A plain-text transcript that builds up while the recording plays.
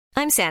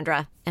I'm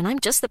Sandra, and I'm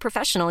just the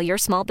professional your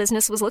small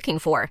business was looking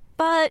for.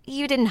 But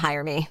you didn't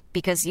hire me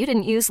because you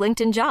didn't use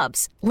LinkedIn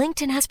Jobs.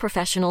 LinkedIn has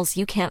professionals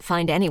you can't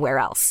find anywhere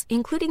else,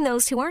 including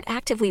those who aren't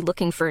actively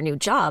looking for a new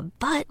job,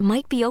 but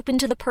might be open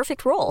to the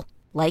perfect role,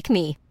 like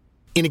me.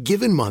 In a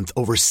given month,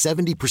 over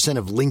 70%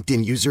 of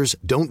LinkedIn users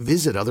don't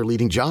visit other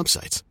leading job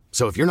sites.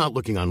 So if you're not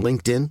looking on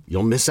LinkedIn,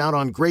 you'll miss out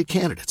on great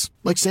candidates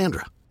like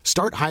Sandra.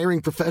 Start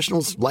hiring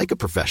professionals like a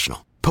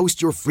professional.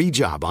 Post your free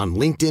job on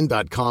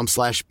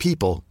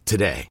linkedin.com/people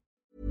today.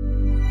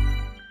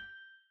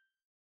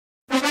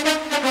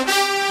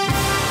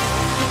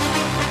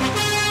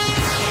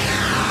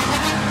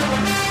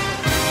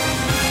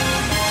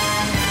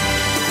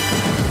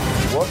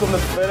 Welcome to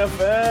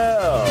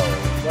NFL.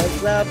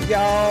 What's up,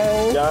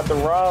 y'all?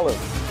 Jonathan Rollins.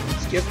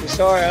 Skip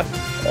Sora.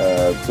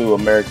 Two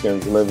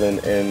Americans living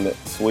in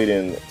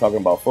Sweden talking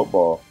about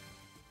football.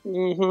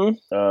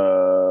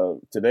 Mm-hmm.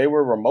 Today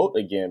we're remote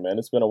again, man.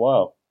 It's been a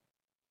while.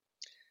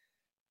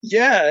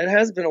 Yeah, it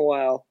has been a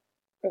while.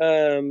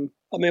 I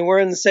mean, we're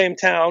in the same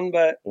town,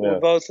 but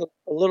we're both a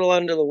little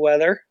under the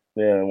weather.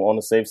 Yeah, and we're on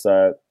the safe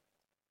side.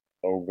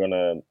 We're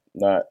gonna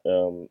not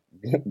go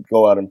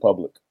out in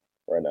public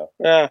right now.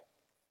 Yeah,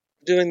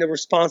 doing the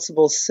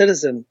responsible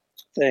citizen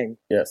thing.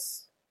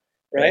 Yes.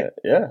 Right?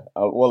 Yeah.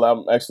 Well,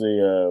 I'm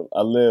actually,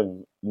 I live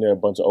near a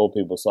bunch of old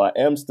people, so I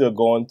am still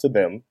going to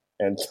them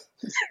and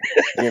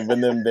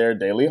giving them their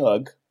daily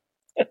hug.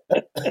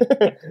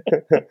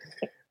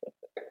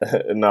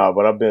 No,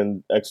 but I've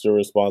been extra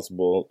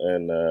responsible,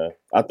 and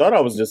I thought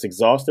I was just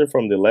exhausted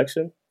from the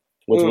election,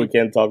 which we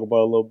can talk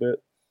about a little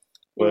bit.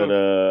 But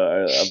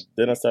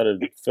then I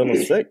started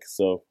feeling sick,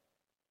 so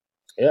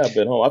yeah, I've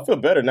been home. I feel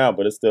better now,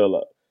 but it's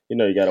still,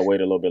 you got to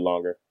wait a little bit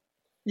longer.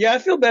 Yeah, I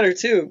feel better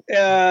too.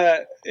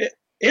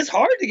 It's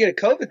hard to get a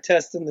COVID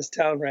test in this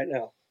town right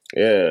now.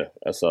 Yeah,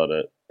 I saw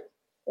that.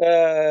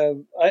 I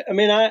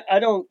mean, I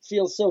don't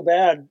feel so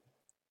bad,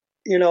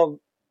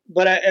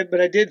 but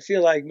I did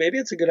feel like maybe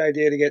it's a good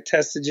idea to get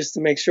tested just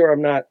to make sure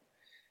I'm not,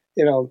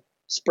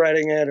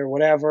 spreading it or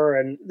whatever.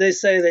 And they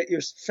say that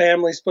your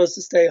family's supposed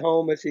to stay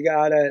home if you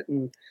got it.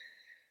 And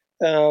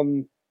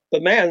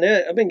but man,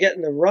 I've been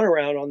getting the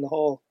runaround on the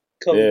whole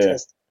COVID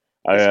test.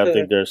 I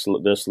think they're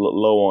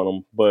low on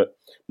them. But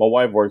my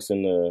wife works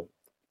in the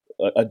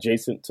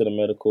adjacent to the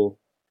medical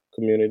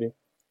community,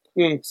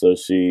 so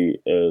she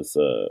is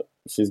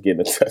she's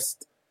getting a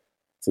test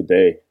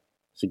today.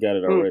 She got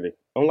it already.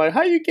 I'm like,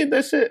 how you get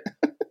that shit?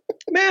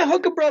 Man,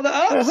 hook a brother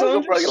up.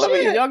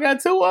 Y'all got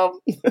two of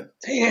them.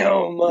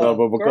 Damn. No,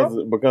 but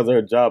because of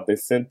her job, they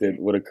sent it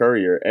with a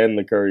courier, and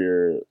the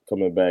courier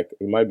coming back.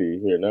 He might be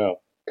here now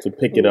to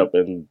pick it up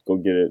and go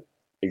get it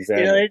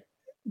examined.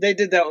 They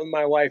did that with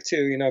my wife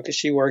too, because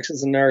she works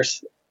as a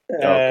nurse.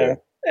 Okay.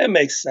 It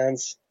makes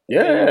sense.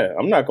 Yeah,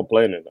 I'm not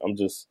complaining.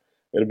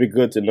 It'll be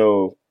good to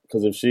know,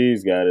 because if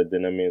she's got it,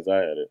 then that means I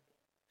had it.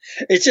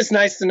 It's just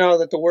nice to know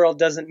that the world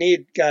doesn't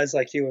need guys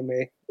like you and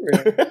me,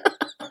 really.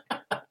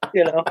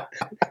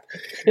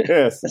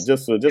 Yes,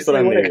 just what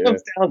I need. It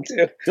comes down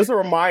to. Just a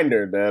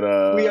reminder that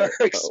we are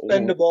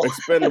expendable.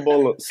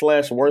 Expendable /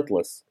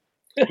 worthless.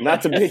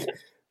 Not to be.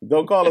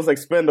 Don't call us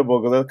expendable,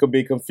 because that could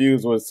be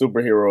confused with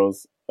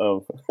superheroes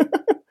of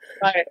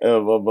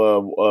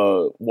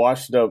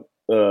washed up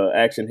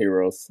action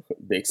heroes,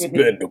 the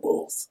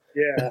Expendables.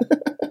 Yeah.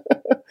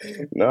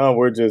 No,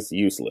 we're just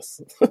useless.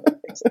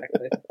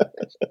 Exactly.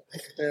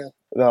 Yeah.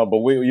 No, but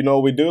we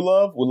do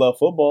love? We love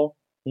football.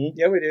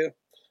 Yeah, we do.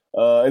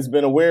 It's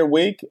been a weird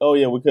week. Oh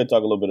yeah, we could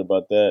talk a little bit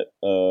about that.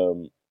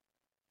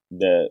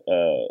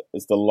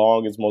 It's the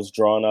longest, most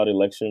drawn out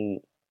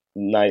election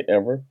night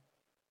ever.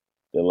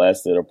 That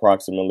lasted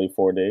approximately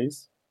 4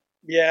 days.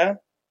 Yeah.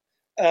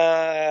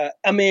 I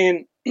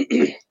mean,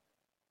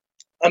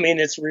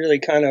 it's really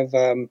kind of,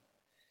 I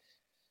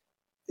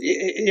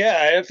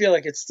feel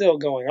like it's still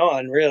going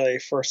on, really,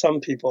 for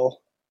some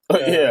people.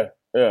 Yeah.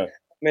 I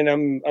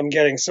mean, I'm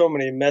getting so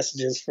many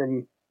messages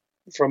from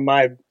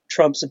my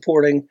Trump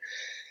supporting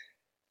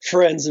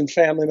friends and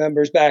family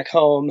members back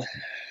home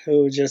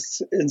who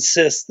just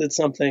insist that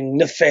something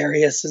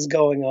nefarious is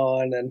going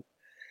on, and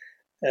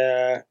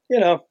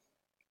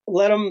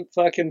let them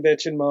fucking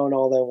bitch and moan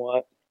all they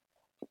want.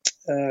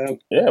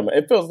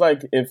 It feels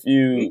like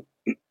it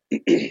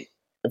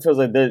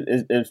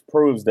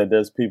proves that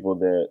there's people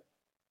that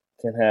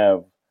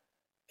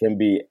can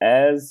be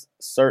as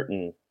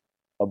certain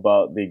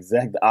about the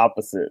exact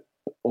opposite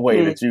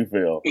way that you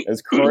feel.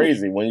 It's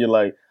crazy when you're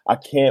like, I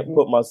can't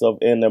put myself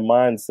in the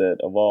mindset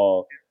of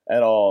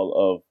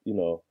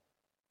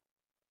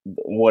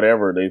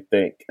whatever they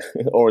think,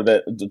 or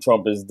that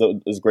Trump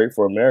is great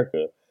for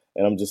America.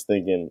 And I'm just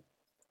thinking,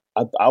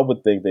 I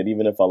would think that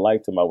even if I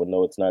liked him, I would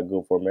know it's not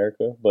good for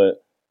America.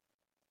 But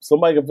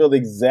somebody can feel the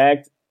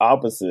exact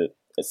opposite.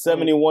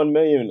 71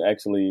 million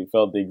actually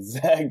felt the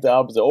exact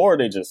opposite, or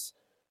they just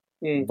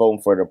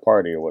voting for their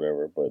party or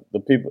whatever. But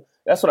the people,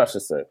 that's what I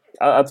should say.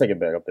 I'll take it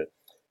back up there.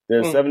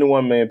 There's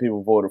 71 million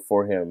people voted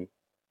for him,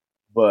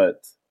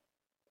 but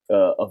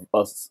a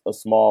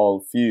small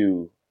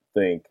few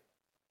think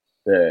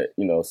that,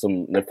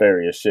 some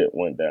nefarious shit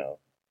went down.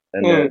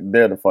 and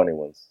they're the funny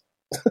ones.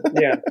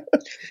 Yeah,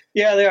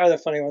 they are the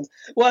funny ones.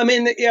 Well, I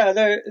mean, yeah,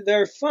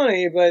 they're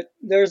funny, but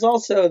there's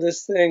also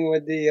this thing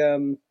with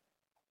the.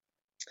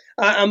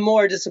 I'm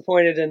more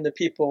disappointed in the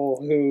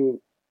people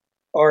who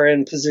are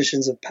in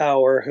positions of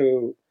power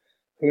who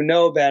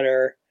know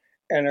better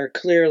and are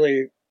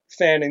clearly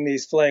fanning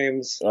these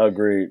flames.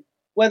 Agreed.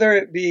 Whether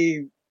it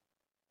be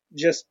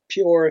just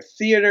pure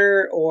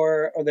theater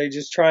or are they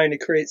just trying to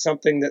create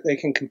something that they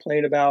can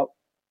complain about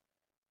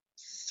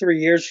 3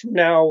 years from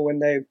now when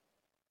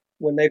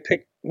they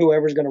pick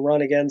whoever's going to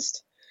run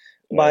against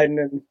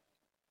Biden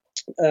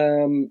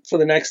and for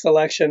the next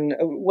election,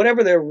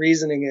 whatever their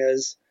reasoning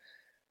is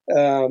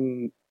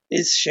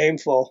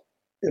shameful.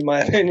 In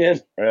my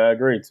opinion. I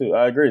agree too.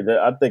 I agree.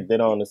 I think they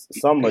don't.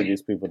 Some of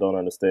these people don't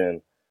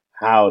understand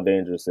how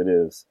dangerous it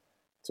is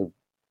to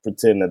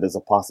pretend that there's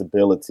a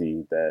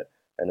possibility that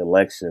an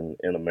election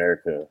in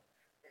America,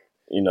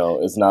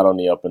 is not on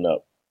the up and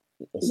up.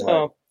 It's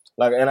No.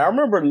 like, and I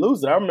remember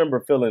losing. I remember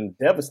feeling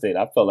devastated.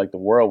 I felt like the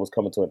world was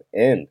coming to an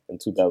end in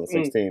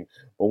 2016.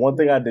 But one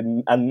thing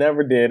I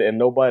never did, and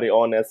nobody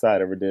on that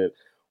side ever did,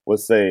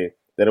 was say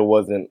that it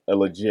wasn't a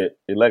legit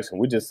election.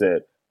 We just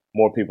said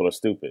more people are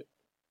stupid.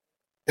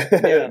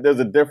 Yeah. There's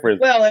a difference.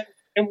 Well,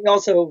 and we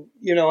also,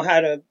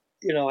 had a,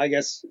 I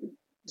guess,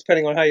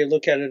 depending on how you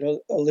look at it, a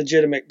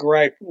legitimate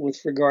gripe with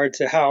regard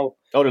to how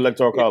the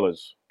Electoral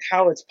College,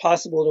 how it's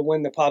possible to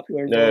win the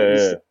popular vote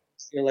in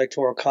the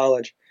Electoral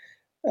College.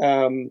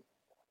 I'm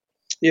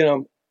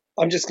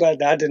just glad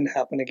that didn't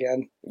happen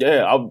again.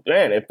 Yeah,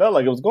 man, it felt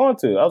like it was going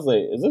to. I was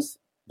like, is this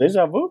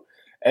deja vu?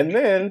 And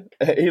then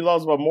he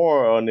lost by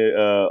more on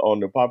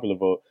the popular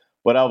vote.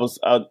 But I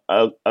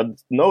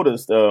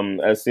noticed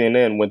as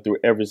CNN went through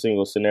every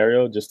single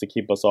scenario just to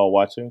keep us all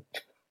watching.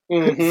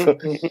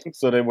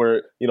 So they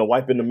were,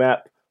 wiping the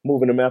map,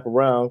 moving the map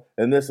around,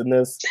 and this,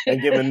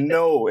 and giving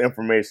no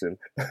information.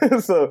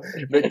 So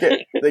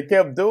they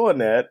kept doing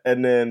that,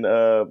 and then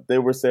they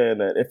were saying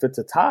that if it's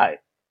a tie,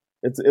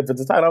 and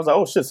I was like,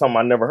 oh shit, something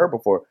I never heard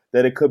before,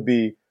 that it could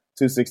be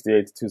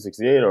 268 to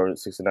 268 or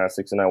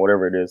 69,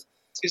 whatever it is.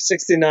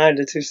 269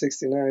 to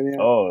 269, yeah.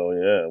 Oh,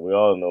 yeah. We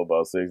all know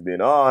about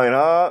 69,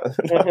 huh?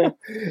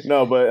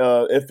 No,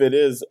 but if it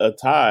is a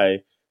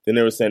tie, then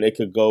they were saying it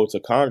could go to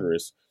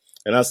Congress.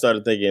 And I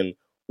started thinking,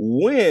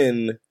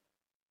 when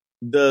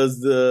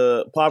does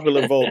the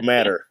popular vote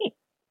matter?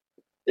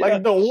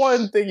 Like, the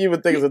one thing you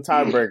would think is a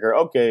tiebreaker.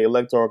 Okay,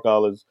 Electoral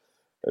College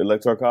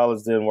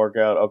didn't work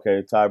out.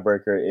 Okay,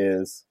 tiebreaker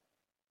is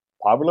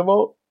popular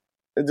vote?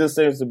 It just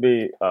seems to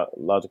be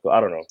logical.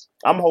 I don't know.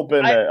 I'm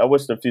hoping I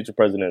wish the future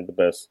president the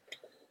best.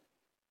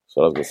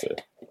 So I was going to say.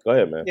 Go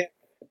ahead, man. Yeah.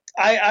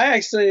 I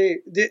actually,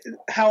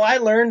 how I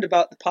learned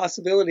about the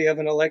possibility of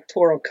an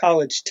Electoral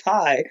College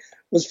tie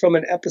was from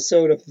an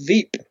episode of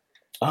Veep.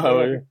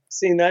 Oh, yeah.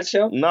 Seen that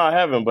show? No, I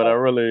haven't, but I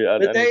need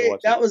to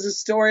watch that it. was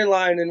a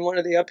storyline in one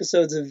of the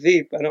episodes of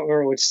Veep. I don't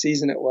remember which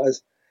season it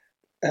was.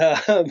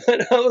 But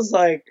I was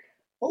like,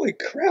 holy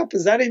crap,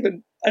 is that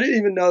even... I didn't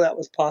even know that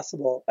was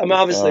possible. I mean,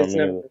 obviously it's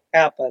never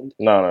happened.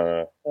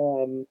 No.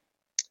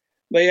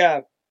 But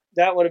yeah,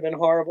 that would have been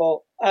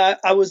horrible.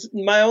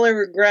 My only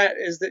regret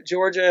is that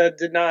Georgia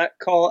did not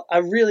call. I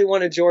really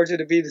wanted Georgia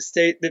to be the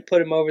state that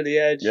put him over the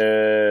edge.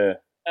 Yeah.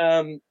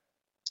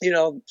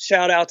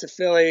 Shout out to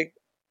Philly.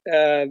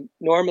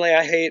 Normally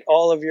I hate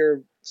all of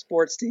your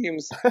sports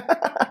teams.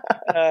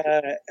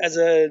 As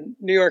a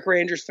New York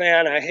Rangers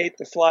fan, I hate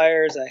the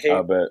Flyers. I hate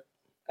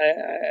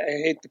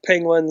the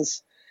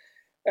Penguins.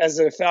 As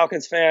a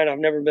Falcons fan, I've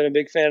never been a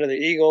big fan of the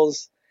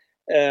Eagles.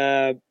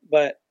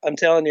 But I'm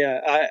telling you,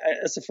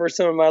 it's the first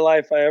time in my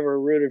life I ever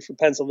rooted for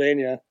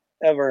Pennsylvania,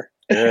 ever.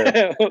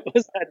 Yeah. It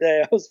was that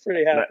day. I was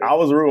pretty happy. I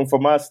was rooting for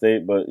my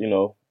state, but,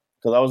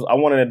 because I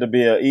wanted it to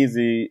be an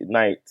easy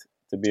night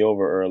to be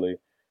over early.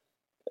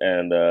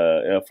 And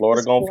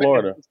Florida going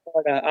Florida.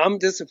 I'm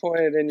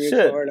disappointed in you,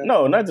 Shit. Florida.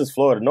 No, not just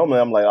Florida. Normally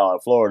I'm like, oh,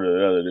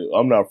 Florida.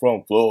 I'm not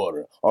from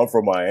Florida. I'm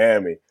from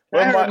Miami.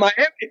 I heard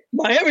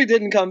Miami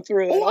didn't come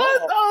through. What?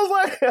 I was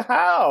like,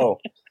 how?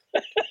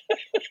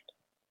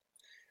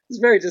 It's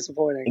very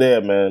disappointing. Yeah,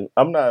 man.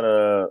 I'm not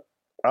I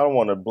don't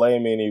want to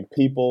blame any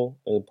people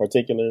in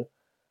particular.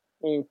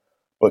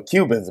 But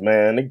Cubans,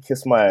 man, they can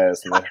kiss my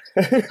ass, man.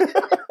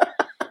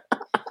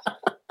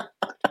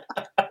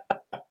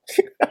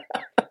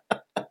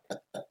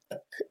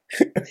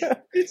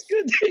 It's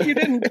good that you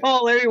didn't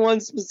call any one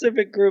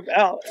specific group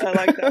out. I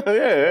like that.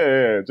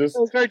 Yeah. Just, it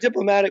was very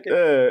diplomatic.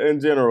 Yeah,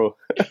 in general.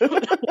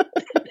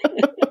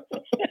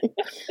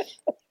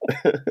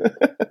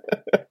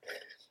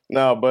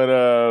 No,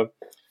 but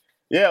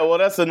yeah, well,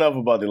 that's enough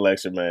about the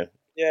election, man.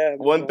 Yeah.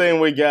 One thing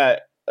we got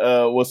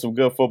was some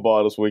good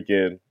football this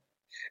weekend.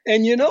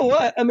 And you know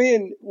what? I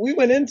mean, we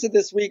went into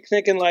this week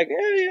thinking like,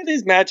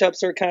 these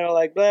matchups are kind of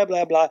like blah,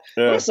 blah, blah.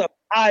 Yeah. There were some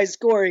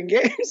high-scoring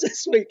games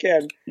this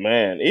weekend.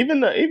 Man, even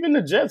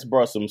the Jets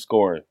brought some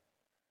scoring.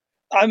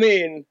 I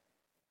mean.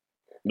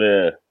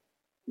 Yeah.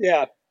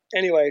 Yeah.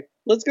 Anyway,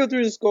 let's go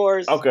through the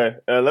scores. Okay.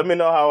 Let me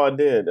know how I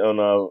did on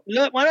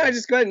Why don't I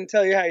just go ahead and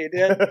tell you how you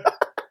did?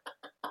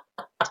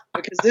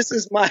 because this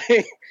is my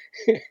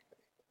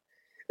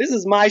this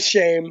is my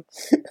shame.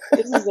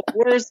 This is the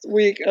worst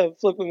week of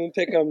flip 'em and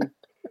pick 'em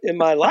in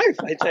my life,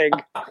 I think.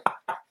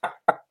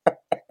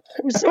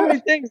 There were so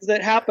many things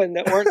that happened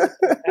that weren't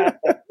supposed to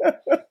happen.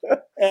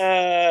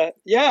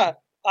 Yeah,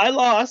 I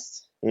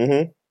lost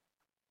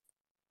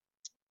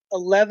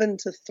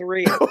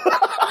 11-3.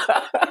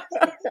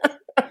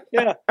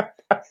 Yeah.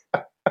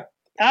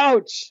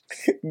 Ouch.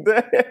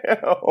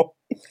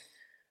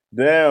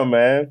 Damn,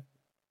 man.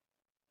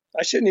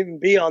 I shouldn't even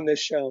be on this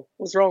show.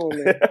 What's wrong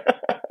with me?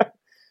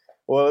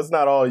 Well, it's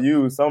not all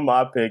you. Some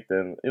I picked,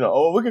 and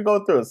we can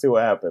go through and see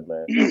what happened,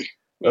 man.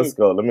 Let's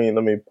go. Let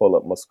me pull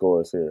up my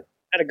scores here.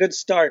 Had a good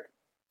start.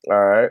 All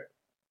right.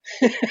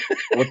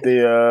 With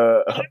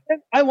the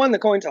I won the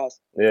coin toss.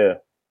 Yeah.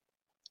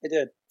 I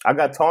did. I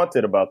got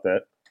taunted about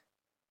that.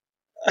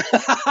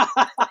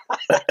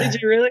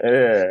 Did you really?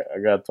 Yeah, I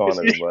got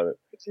taunted about it.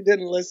 You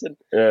didn't listen.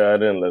 Yeah, I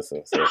didn't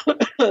listen. So.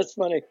 That's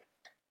funny.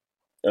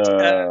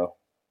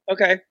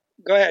 Okay,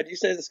 go ahead. You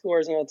say the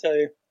scores and I'll tell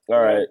you. All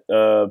right.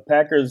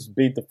 Packers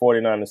beat the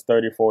 49ers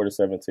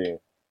 34-17.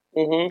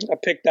 I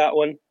picked that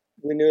one.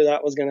 We knew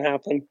that was going to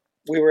happen.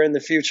 We were in the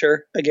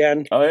future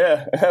again. Oh,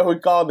 yeah. We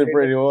called it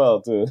pretty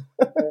well, too.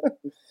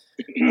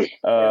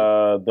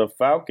 The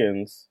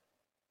Falcons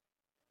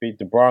beat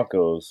the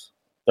Broncos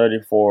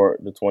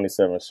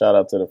 34-27. Shout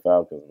out to the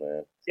Falcons,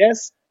 man.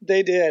 Yes,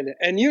 they did.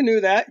 And you knew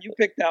that. You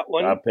picked that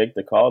one. I picked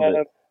it, called it.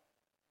 I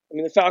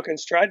mean, the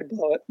Falcons tried to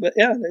blow it, but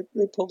yeah,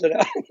 they pulled it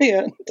out in the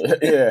end.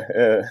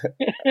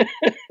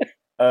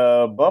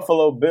 Yeah.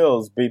 Buffalo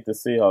Bills beat the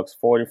Seahawks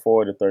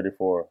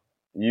 44-34.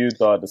 You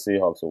thought the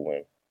Seahawks would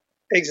win.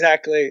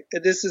 Exactly.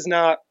 This is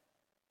not.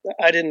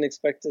 I didn't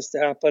expect this to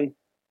happen.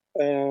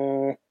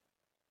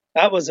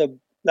 That was a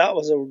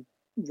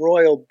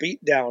royal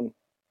beatdown.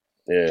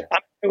 Yeah.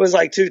 It was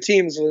like two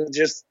teams with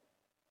just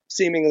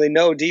seemingly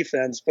no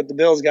defense, but the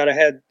Bills got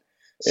ahead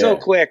so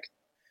quick.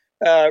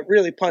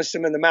 Really punched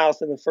them in the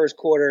mouth in the first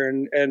quarter,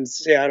 and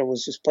Seattle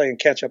was just playing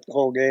catch up the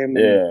whole game.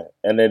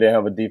 And they didn't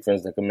have a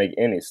defense that could make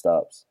any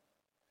stops.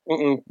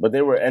 But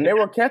they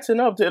were catching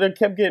up. They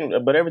kept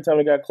getting, but every time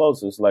it got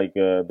close, it's like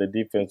the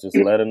defense just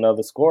let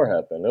another score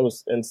happen. It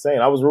was insane.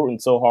 I was rooting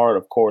so hard,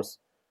 of course,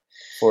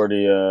 for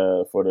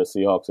the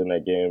Seahawks in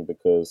that game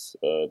because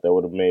that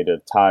would have made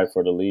a tie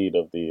for the lead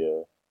of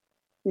the.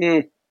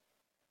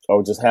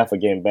 Or just half a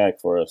game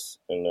back for us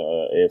in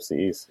the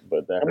AFC East,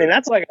 but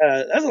that's like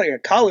a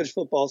college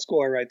football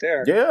score right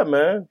there. Yeah,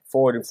 man,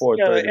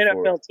 44. An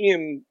NFL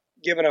team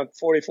giving up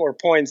 44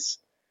 points.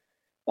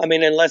 I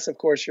mean, unless of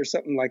course you're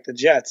something like the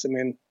Jets. I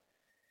mean,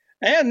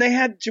 and they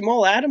had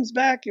Jamal Adams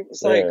back. It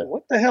was like,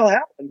 what the hell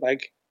happened?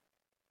 Like,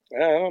 I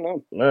don't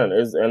know, man.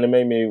 And it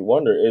made me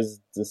wonder: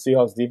 is the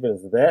Seahawks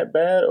defense that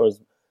bad, or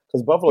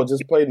because Buffalo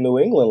just played New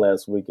England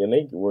last week and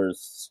they were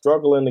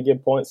struggling to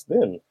get points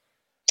then?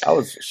 I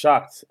was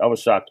shocked. I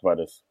was shocked by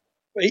this.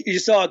 You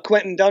saw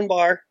Quentin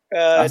Dunbar.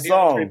 I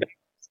saw him.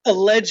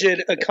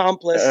 Alleged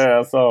accomplice. Yeah,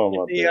 I saw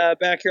him. The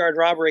backyard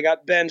robbery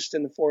got benched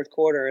in the fourth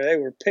quarter. They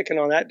were picking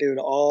on that dude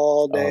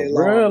all day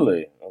long.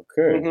 Really?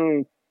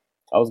 Okay.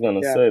 I was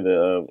going to say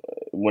that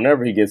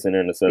whenever he gets an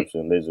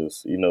interception, they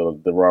just,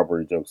 the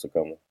robbery jokes are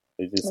coming.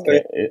 They just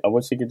can't. I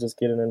wish he could just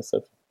get an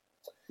interception.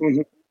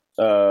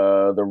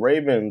 The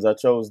Ravens, I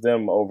chose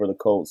them over the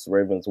Colts.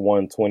 Ravens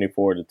won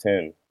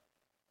 24-10.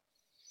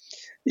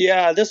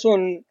 Yeah, this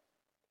one,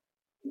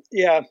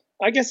 I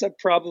guess I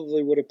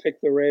probably would have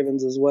picked the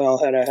Ravens as well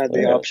had I had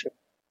the option.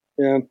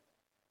 Yeah,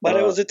 but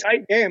it was a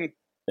tight game.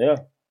 Yeah.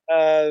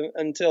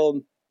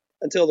 Until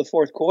the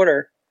fourth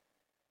quarter.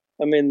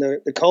 I mean,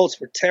 the Colts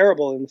were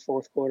terrible in the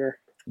fourth quarter.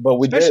 But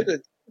especially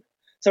the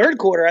third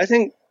quarter. I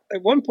think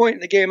at one point in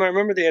the game, I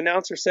remember the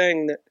announcer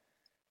saying that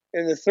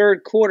in the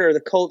third quarter,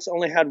 the Colts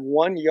only had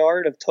 1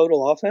 yard of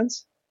total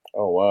offense.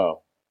 Oh,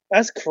 wow.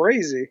 That's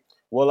crazy.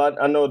 Well,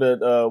 I know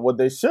that what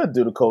they should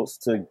do, the Colts,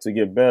 to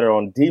get better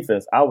on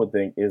defense, I would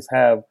think, is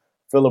have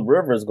Phillip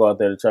Rivers go out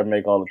there to try to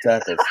make all the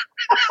tackles.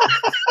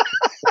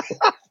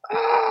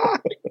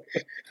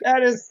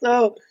 That is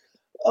so.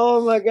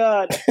 Oh my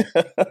God,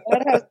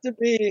 that has to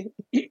be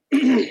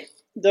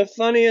the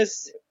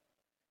funniest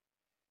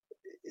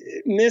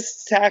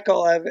missed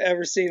tackle I've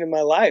ever seen in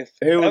my life.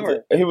 He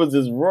was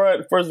just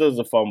run. First, there was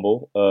a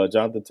fumble.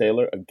 Jonathan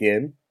Taylor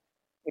again.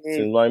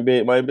 Seems might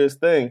be his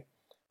thing.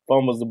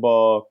 Fumbles the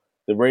ball.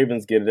 The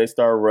Ravens get it. They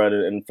start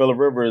running, and Phillip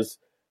Rivers.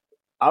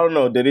 I don't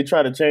know. Did he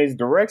try to change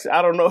direction?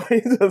 I don't know.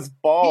 He just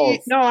falls.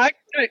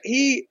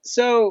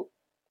 So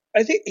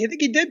I think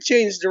he did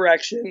change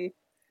direction,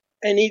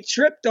 and he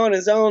tripped on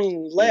his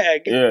own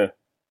leg. Yeah.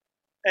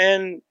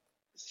 And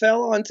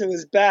fell onto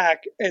his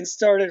back and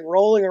started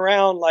rolling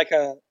around like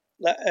a.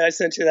 I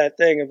sent you that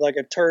thing of like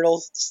a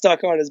turtle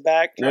stuck on his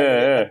back.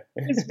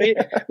 His feet.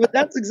 But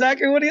that's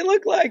exactly what he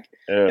looked like.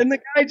 Yeah. And the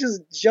guy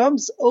just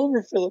jumps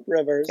over Phillip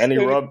Rivers. And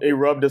he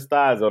rubbed his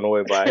thighs on the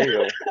way by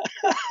him.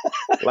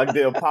 Like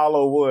the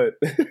Apollo would.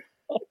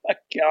 Oh, my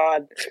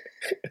God.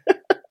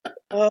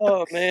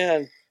 Oh,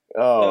 man.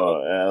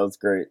 Oh, yeah, that was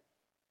great.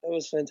 That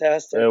was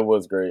fantastic. It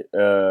was great.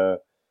 The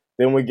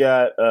Then we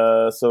got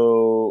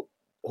so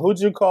who'd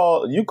you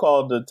call? You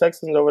called the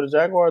Texans over the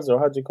Jaguars, or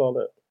how'd you call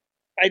it?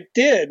 I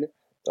did.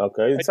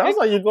 Okay, it sounds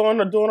like you're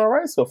doing all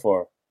right so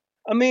far.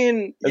 I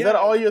mean, is that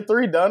all your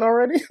 3 done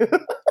already?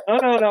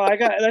 No.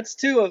 That's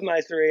 2 of my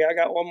 3. I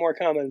got one more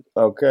coming.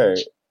 Okay,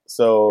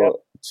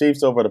 so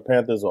Chiefs over the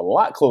Panthers are a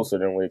lot closer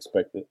than we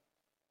expected.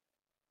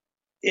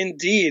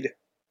 Indeed.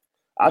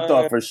 I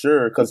thought for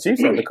sure because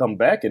Chiefs had to come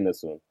back in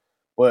this one,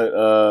 but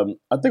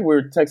I think we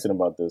were texting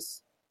about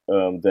this.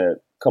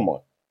 That come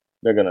on,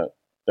 they're gonna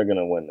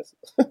win this.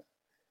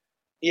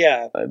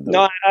 Yeah,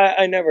 no,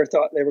 I never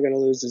thought they were going to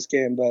lose this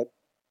game, but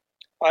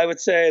I would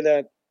say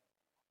that.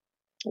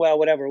 Well,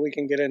 whatever, we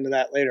can get into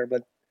that later.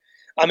 But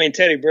I mean,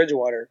 Teddy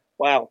Bridgewater,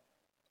 wow,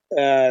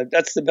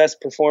 that's the best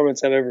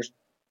performance I've ever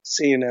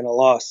seen in a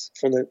loss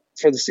for the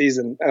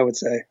season. I would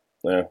say.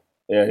 Yeah.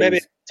 Maybe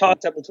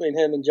tossed up between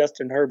him and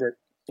Justin Herbert.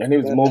 And he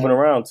was moving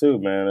around too,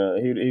 man.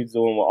 He's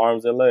doing with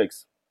arms and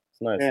legs.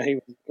 It's nice. Yeah, he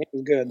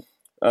was good.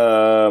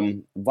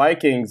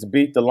 Vikings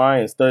beat the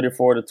Lions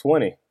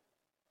 34-20.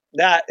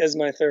 That is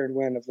my 3rd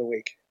win of the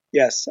week.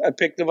 Yes, I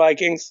picked the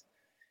Vikings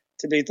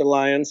to beat the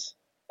Lions.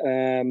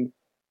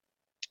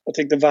 I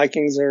think the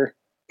Vikings are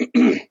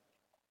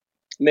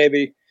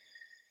maybe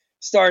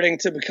starting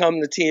to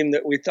become the team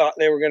that we thought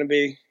they were going to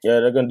be.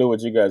 Yeah, they're going to do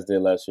what you guys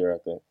did last year, I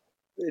think.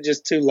 They're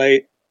just too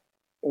late.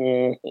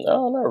 No,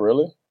 not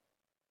really.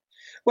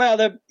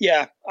 Well, I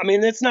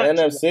mean, it's not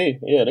NFC.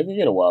 Yeah, they can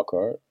get a wild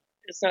card.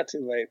 It's not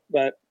too late,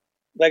 but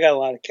they got a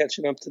lot of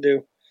catching up to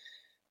do.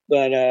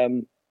 But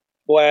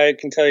boy, I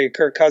can tell you,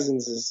 Kirk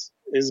Cousins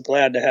is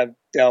glad to have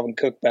Dalvin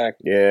Cook back.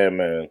 Yeah,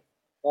 man.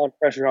 A lot of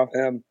pressure off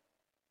him.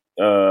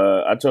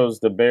 I chose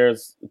the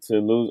Bears to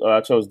lose. I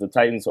chose the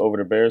Titans over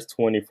the Bears,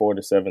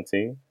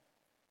 24-17.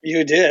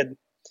 You did,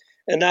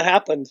 and that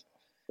happened.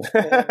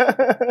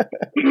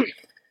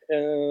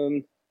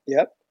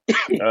 Yep.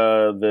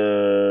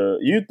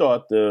 You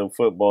thought the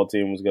football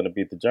team was going to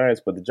beat the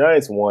Giants, but the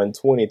Giants won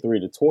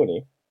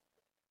 23-20.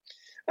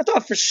 I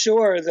thought for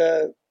sure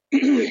the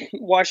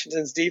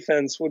Washington's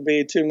defense would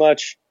be too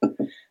much.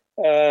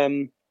 But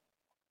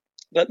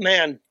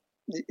man,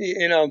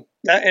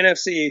 that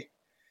NFC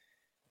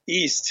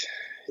East,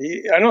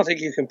 I don't think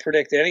you can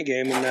predict any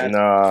game in that.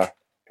 Nah,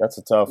 that's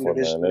a tough one,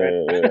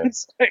 man.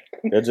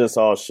 They're just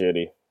all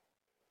shitty.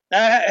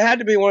 That had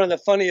to be one of the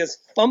funniest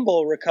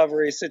fumble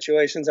recovery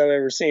situations I've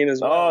ever seen as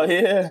well. Oh,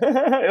 yeah.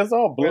 It's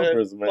all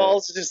bloopers, man.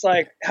 Ball's just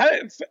like,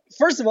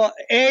 first of all,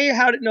 A,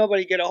 how did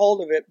nobody get a hold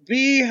of it?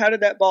 B, how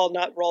did that ball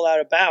not roll out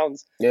of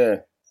bounds? Yeah.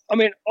 I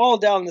mean, all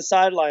down the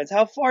sidelines.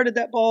 How far did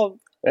that ball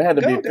It had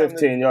to be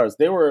 15 yards.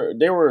 They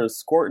were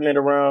squirting it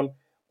around,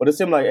 but it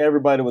seemed like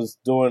everybody was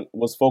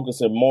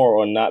focusing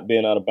more on not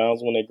being out of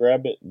bounds when they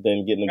grabbed it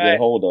than getting a good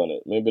hold on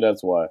it. Maybe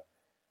that's why.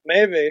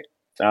 Maybe.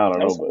 I don't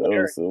know,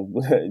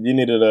 but you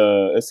needed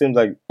it seems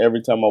like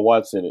every time I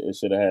watched it, it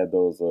should have had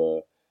those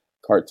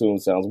cartoon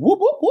sounds. Whoop,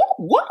 whoop, whoop,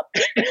 whoop.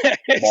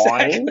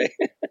 Exactly.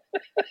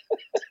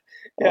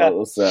 Yeah. All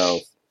those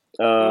sounds.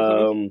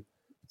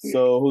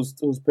 So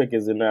whose pick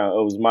is it now?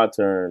 It was my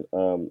turn.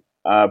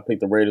 I picked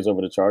the Raiders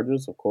over the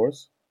Chargers, of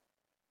course.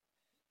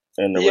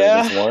 And the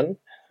Raiders won.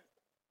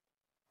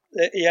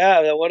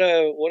 Yeah, what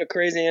a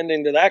crazy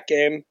ending to that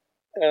game.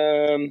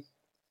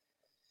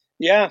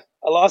 Yeah,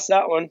 I lost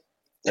that one.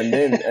 And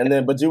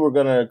then, but you were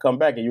gonna come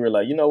back, and you were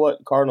like, you know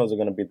what, Cardinals are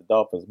gonna beat the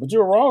Dolphins. But you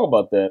were wrong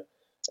about that,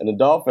 and the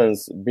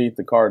Dolphins beat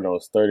the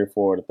Cardinals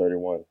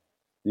 34-31.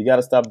 You got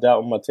to stop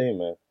doubting my team,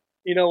 man.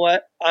 You know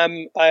what?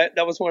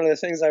 That was one of the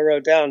things I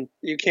wrote down.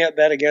 You can't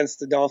bet against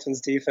the Dolphins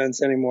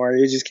defense anymore.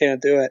 You just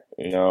can't do it.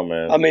 No,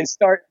 man. I mean,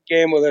 start the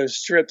game with a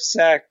strip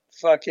sack,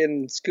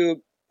 fucking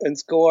scoop and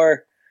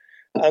score.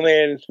 I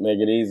mean, make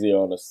it easy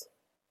on us.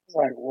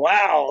 Like,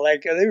 wow,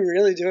 like, are they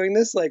really doing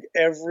this like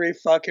every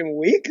fucking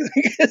week?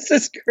 Like, this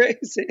is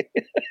crazy.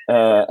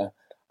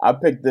 I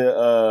picked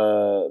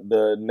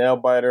the nail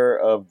biter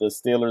of the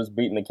Steelers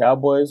beating the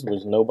Cowboys,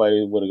 which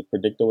nobody would have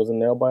predicted was a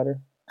nail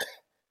biter.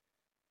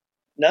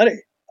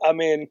 Nutty. I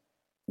mean,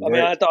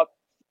 I thought,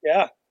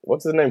 yeah.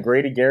 What's his name?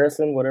 Grady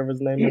Garrison, whatever his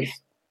name is.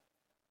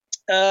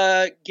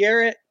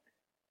 Garrett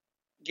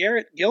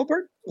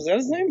Gilbert? Was that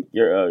his name? I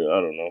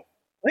don't know.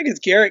 I think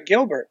it's Garrett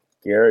Gilbert.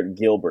 Garrett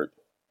Gilbert.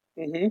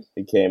 Mm-hmm.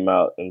 He came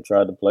out and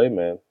tried to play,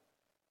 man.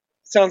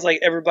 Sounds like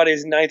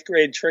everybody's 9th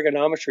grade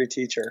trigonometry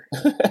teacher.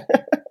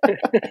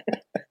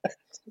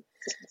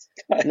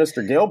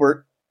 Mr.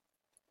 Gilbert.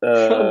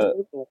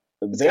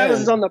 This guy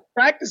was on the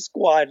practice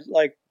squad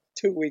like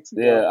 2 weeks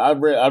ago. Yeah, I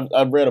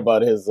read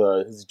about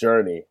his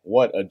journey.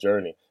 What a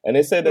journey! And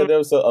they said that there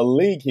was a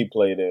league he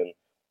played in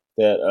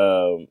that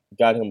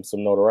got him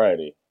some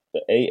notoriety.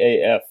 The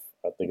AAF,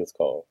 I think it's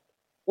called.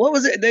 What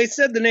was it? They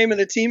said the name of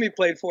the team he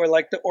played for,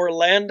 like the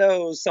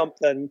Orlando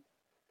something.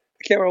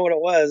 I can't remember what it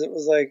was. It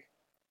was like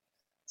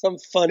some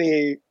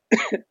funny.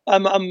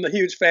 I'm a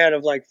huge fan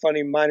of like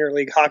funny minor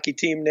league hockey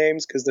team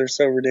names because they're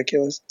so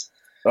ridiculous.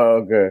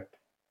 Oh, okay.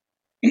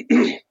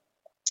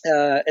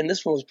 And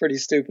this one was pretty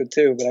stupid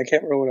too, but I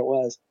can't remember what it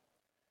was.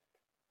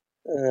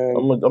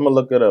 I'm gonna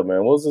look it up,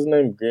 man. What was his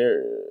name?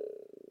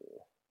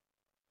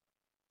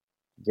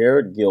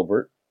 Garrett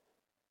Gilbert.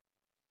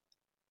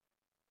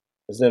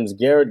 His name's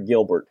Garrett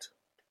Gilbert.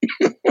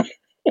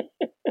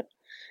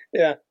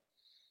 Yeah.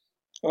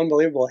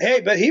 Unbelievable.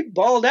 Hey, but he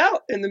balled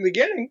out in the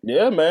beginning.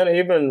 Yeah, man. He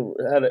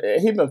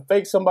even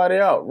faked somebody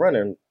out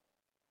running.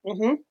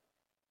 Mm-hmm.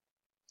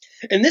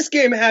 And this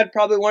game had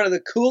probably one of the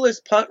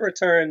coolest punt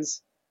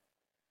returns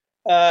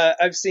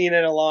I've seen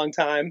in a long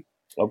time.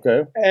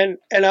 Okay. And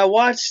I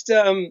watched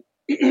I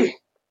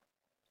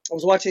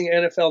was watching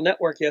NFL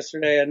Network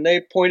yesterday, and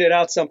they pointed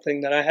out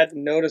something that I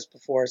hadn't noticed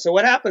before. So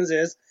what happens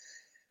is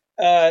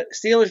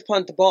Steelers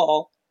punt the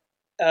ball.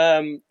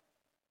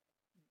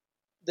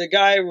 The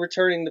guy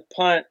returning the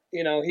punt,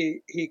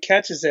 he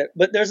catches it.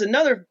 But there's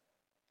another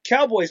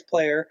Cowboys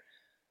player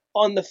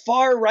on the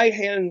far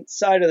right-hand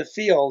side of the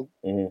field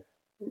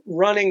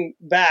running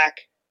back,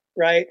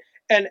 right?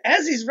 And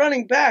as he's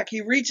running back,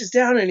 he reaches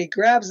down and he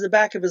grabs the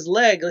back of his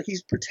leg like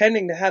he's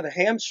pretending to have a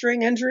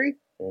hamstring injury.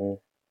 And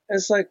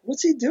it's like,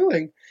 what's he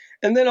doing?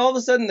 And then all of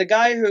a sudden, the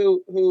guy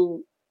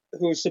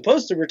who's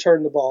supposed to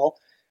return the ball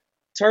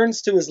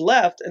turns to his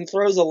left and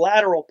throws a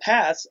lateral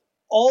pass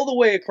all the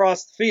way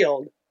across the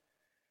field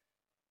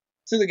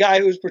to the guy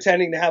who's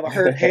pretending to have a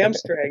hurt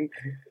hamstring,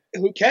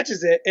 who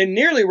catches it and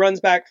nearly runs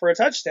back for a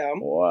touchdown.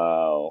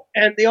 Wow.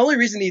 And the only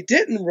reason he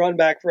didn't run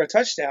back for a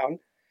touchdown,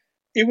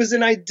 it was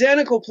an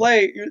identical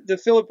play, the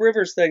Phillip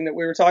Rivers thing that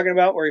we were talking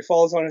about, where he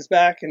falls on his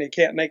back and he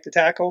can't make the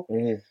tackle.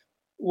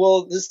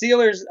 Well, the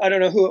Steelers, I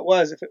don't know who it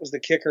was, if it was the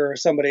kicker or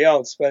somebody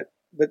else, but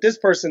this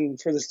person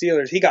for the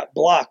Steelers, he got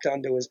blocked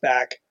onto his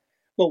back.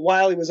 But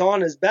while he was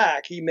on his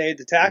back, he made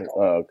the tackle.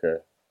 Oh,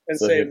 okay. And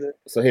saved it.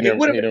 So he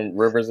didn't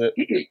Rivers it?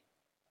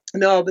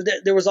 No, but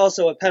there was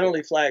also a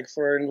penalty flag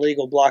for an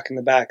illegal block in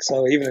the back.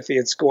 So even if he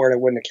had scored, it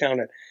wouldn't have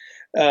counted.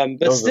 But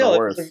Those still, are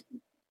the it was worst. a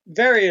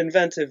very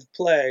inventive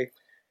play.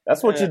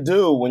 That's what you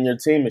do when your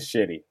team is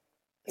shitty.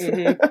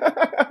 Yeah.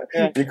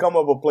 You come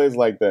up with plays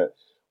like that.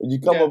 You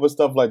come up with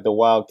stuff like the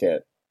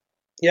Wildcat.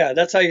 Yeah,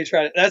 that's how you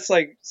try it. That's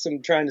like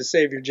some trying to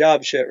save your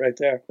job shit right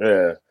there.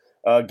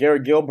 Yeah.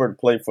 Garrett Gilbert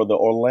played for the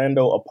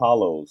Orlando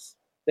Apollos.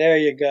 There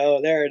you go.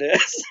 There it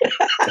is.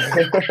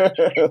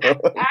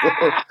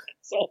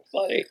 So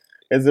funny.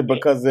 Is it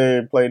because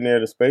they play near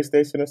the space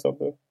station or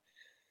something?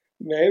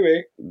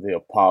 Maybe. The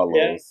Apollos.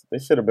 Yeah. They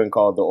should have been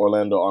called the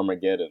Orlando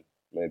Armageddon,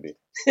 maybe.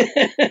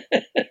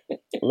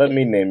 Let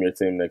me name your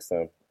team next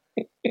time.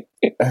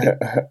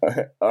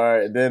 All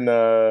right, then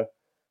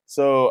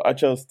so I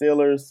chose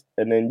Steelers,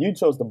 and then you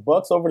chose the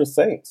Bucks over the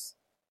Saints.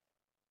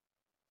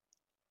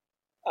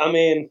 I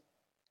mean,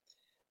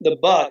 the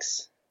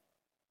Bucks,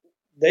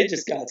 they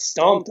just got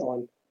stomped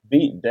on.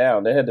 Beat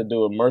down. They had to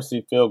do a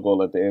mercy field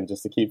goal at the end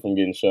just to keep from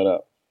getting shut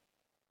up.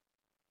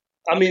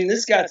 I mean,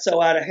 this got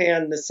so out of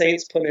hand, the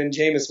Saints put in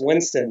Jameis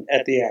Winston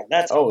at the end.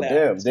 That's how bad.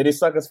 Damn. Did he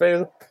suck his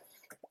face?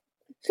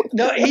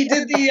 No, he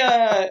did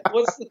the,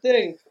 what's the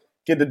thing?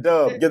 Get the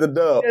dub. Get the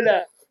dub.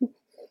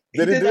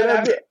 Did he do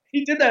that?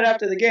 He did that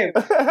after the game.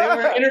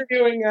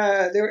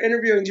 They were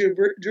interviewing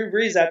Drew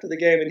Brees after the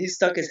game, and he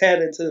stuck his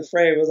head into the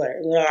frame. It was like,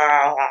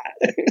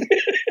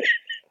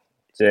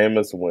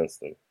 Jameis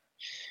Winston.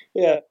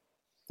 Yeah.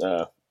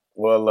 Damn.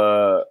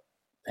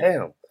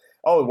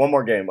 Oh, one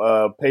more game.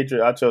 I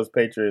chose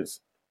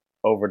Patriots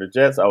over the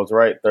Jets. I was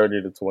right,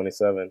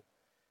 30-27.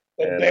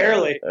 But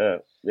barely.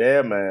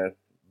 Yeah, man.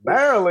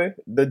 Barely.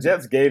 The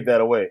Jets gave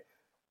that away.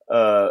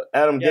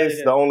 Adam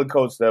Gase, the only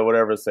coach that would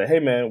ever say, hey,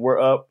 man, we're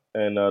up,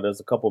 and there's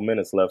a couple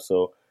minutes left,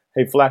 so,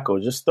 hey,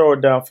 Flacco, just throw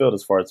it downfield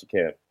as far as you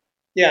can.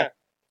 Yeah.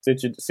 See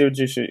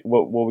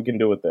what we can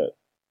do with that.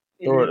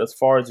 Throw it as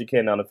far as you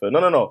can down the field.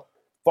 No.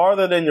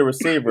 Farther than your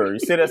receiver. You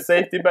see that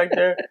safety back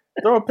there?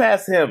 Throw it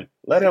past him.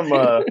 Let him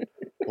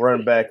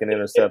run back and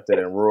intercept it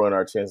and ruin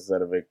our chances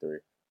at a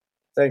victory.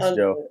 Thanks,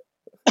 Joe.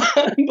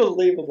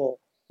 Unbelievable.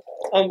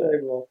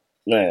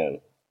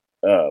 Man.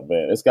 Oh,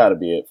 man. It's got to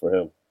be it for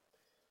him.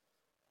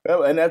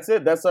 And that's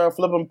it. That's our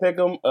flip 'em pick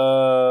 'em.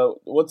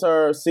 What's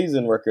our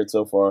season record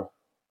so far?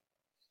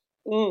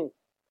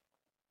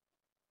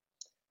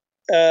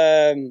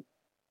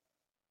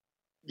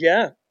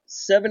 Yeah,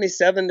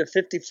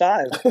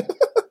 77-55.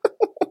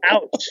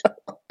 Ouch.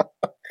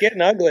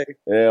 Getting ugly.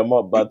 Yeah, I'm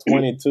up by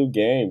 22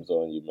 games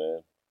on you,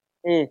 man.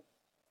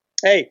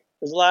 Hey,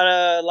 there's a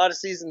lot of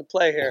season to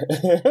play here.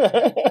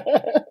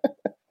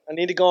 I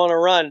need to go on a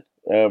run.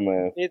 Yeah,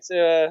 man. It's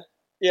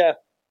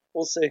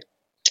we'll see.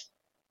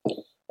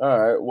 All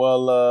right.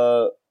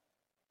 Well,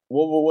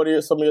 what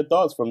are some of your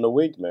thoughts from the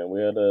week, man? We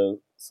had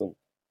some,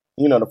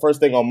 the first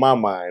thing on my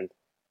mind.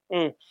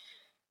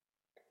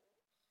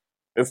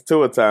 It's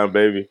Tua time,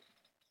 baby.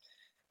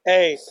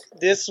 Hey,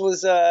 this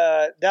was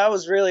that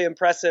was really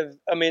impressive.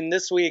 I mean,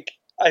 this week,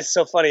 it's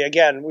so funny.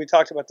 Again, we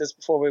talked about this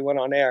before we went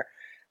on air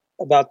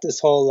about this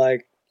whole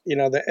the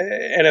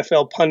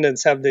NFL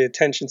pundits have the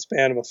attention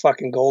span of a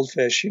fucking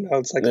goldfish.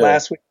 It's like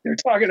last week they're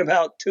talking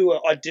about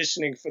Tua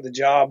auditioning for the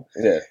job.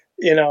 Yeah.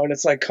 And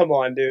it's like, come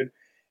on, dude.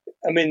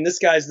 I mean, this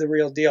guy's the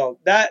real deal.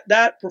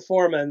 That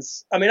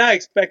performance, I mean, I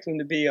expect him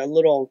to be a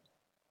little,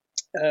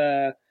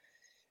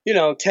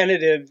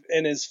 tentative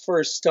in his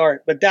first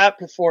start. But that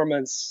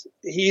performance,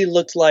 he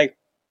looked like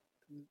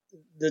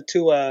the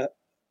Tua.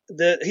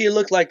 He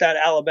looked like that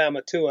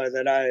Alabama Tua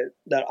that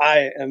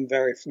I am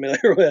very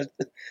familiar with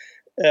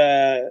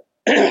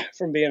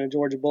from being a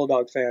Georgia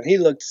Bulldog fan. He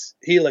looked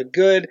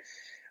good.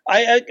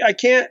 I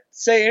can't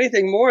say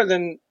anything more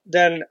than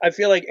I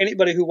feel like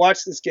anybody who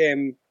watched this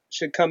game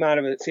should come out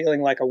of it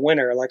feeling like a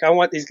winner. Like, I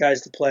want these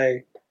guys to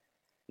play.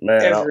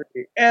 Man,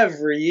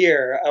 every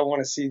year I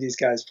want to see these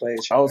guys play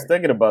each other. I was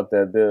thinking about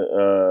that.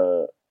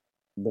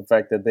 The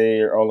fact that they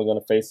are only going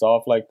to face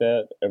off like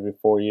that every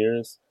 4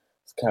 years.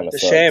 It's kind of a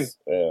shame.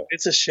 Yeah.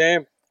 It's a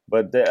shame.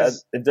 But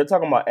if they're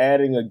talking about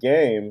adding a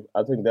game,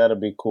 I think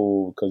that'd be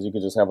cool because you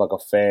could just have like a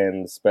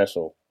fan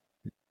special.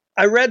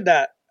 I read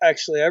that,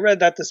 actually. I read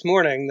that this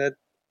morning,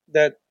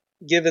 that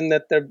given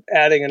that they're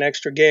adding an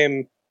extra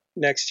game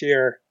next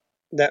year,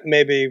 that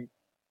maybe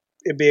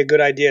it'd be a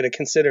good idea to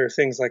consider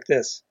things like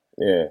this.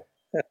 Yeah.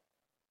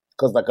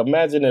 Because, like,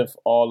 imagine if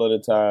all of the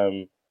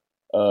time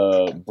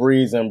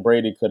Breeze and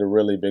Brady could have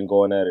really been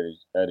going at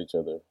each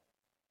other.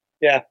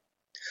 Yeah.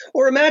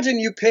 Or imagine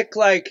you pick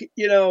what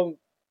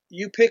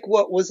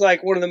was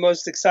like one of the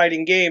most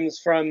exciting games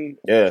from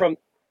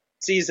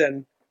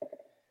season.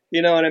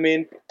 You know what I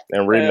mean?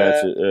 And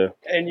rematch it, yeah.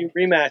 And you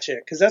rematch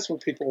it, because that's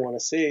what people want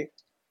to see.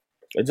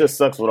 It just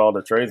sucks with all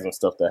the trades and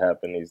stuff that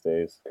happen these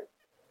days.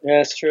 Yeah,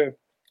 that's true.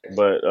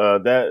 But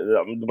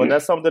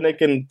that's something they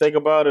can think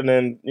about, and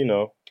then,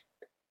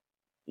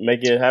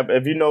 make it happen.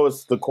 If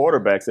it's the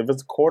quarterbacks, if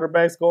it's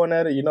quarterbacks going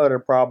at it, they're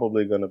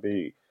probably going to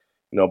be,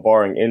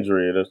 barring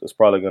injury, it's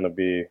probably going to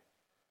be,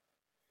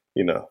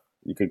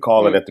 you could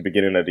call it at the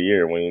beginning of the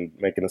year when you're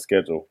making a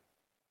schedule.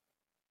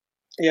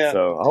 Yeah.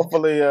 So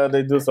hopefully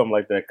they do something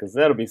like that, because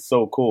that'll be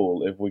so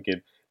cool if we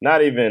could,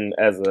 not even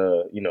as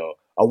a,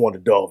 I want the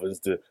Dolphins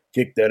to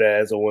kick that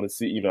ass. I want to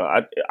see,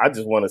 I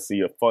just want to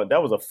see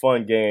that was a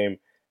fun game.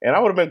 And I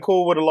would have been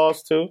cool with a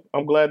loss too.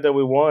 I'm glad that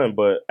we won.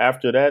 But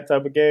after that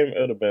type of game, it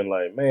would have been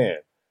like, man,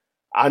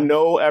 I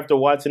know after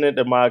watching it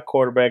that my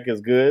quarterback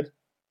is good.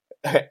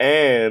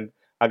 And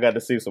I got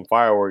to see some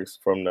fireworks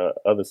from the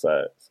other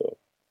side. So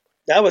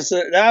that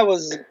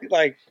was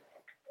like,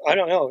 I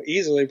don't know,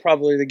 easily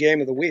probably the game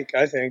of the week,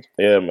 I think.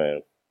 Yeah,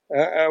 man.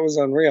 That was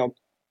unreal.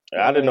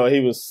 I didn't know he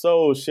was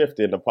so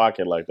shifty in the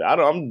pocket like that.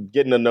 I'm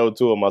getting to know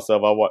Tua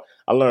myself.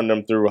 I learned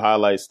them through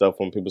highlight stuff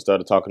when people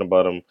started talking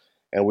about him,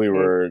 and we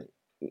were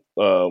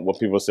what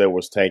people said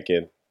was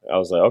tanking. I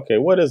was like, okay,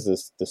 what is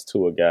this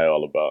Tua guy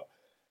all about?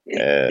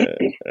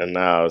 And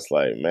now it's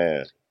like,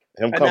 man,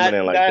 him coming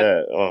in like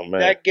that. Oh man,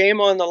 that game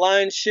on the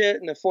line shit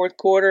in the fourth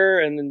quarter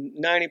and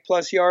the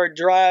 90+ yard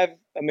drive.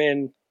 I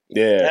mean,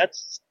 yeah,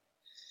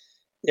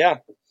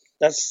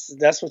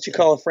 that's what you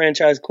call a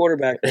franchise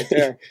quarterback right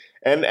there.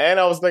 And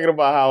I was thinking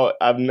about how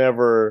I've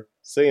never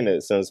seen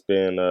it since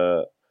being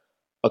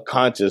a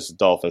conscious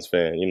Dolphins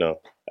fan.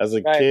 As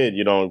a kid,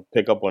 you don't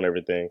pick up on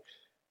everything.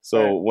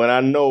 So when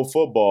I know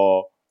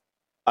football,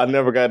 I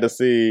never got to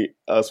see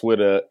us with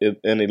an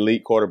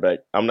elite quarterback.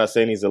 I'm not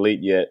saying he's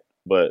elite yet,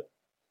 but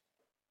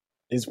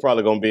he's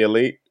probably going to be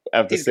elite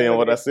after seeing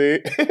what I see.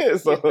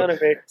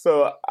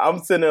 So I'm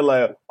sitting there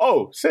like,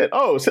 oh shit,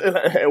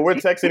 and we're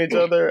texting each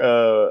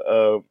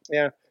other.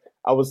 Yeah.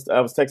 I was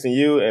texting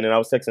you, and then I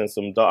was texting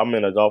I'm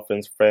in a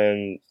Dolphins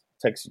fan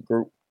text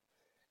group,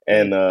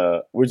 and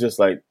we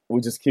just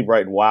keep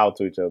writing wow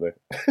to each other.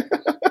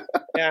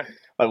 Yeah.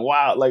 Like,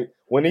 wow. Like,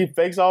 when he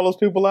fakes all those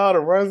people out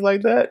and runs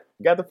like that,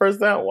 got the first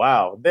down,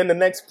 wow. Then the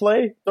next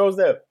play, throws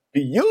that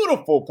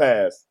beautiful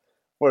pass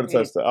for the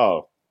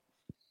touchdown.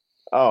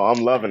 Oh,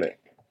 I'm loving it.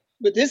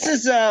 But this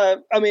is,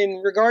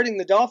 regarding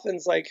the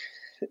Dolphins, like,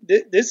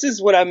 this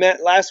is what I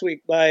meant last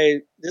week by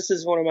this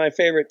is one of my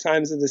favorite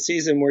times of the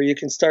season where you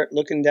can start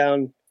looking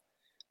down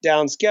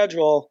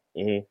schedule,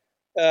 and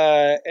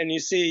you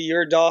see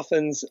your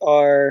Dolphins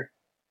are,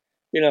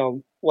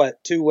 2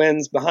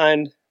 wins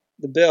behind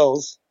the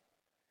Bills.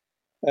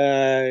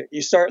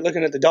 You start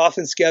looking at the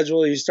Dolphins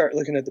schedule, you start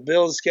looking at the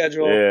Bills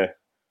schedule. Yeah.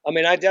 I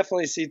mean, I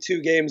definitely see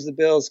 2 games the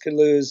Bills could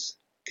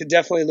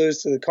definitely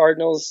lose to the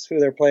Cardinals, who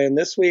they're playing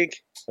this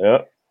week.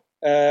 Yeah.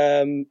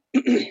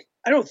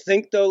 I don't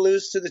think they'll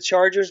lose to the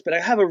Chargers, but I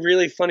have a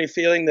really funny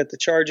feeling that the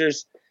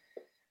Chargers,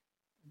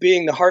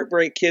 being the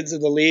heartbreak kids of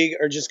the league,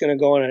 are just going to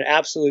go on an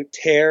absolute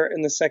tear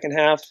in the second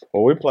half.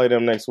 Well, we play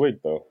them next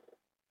week, though.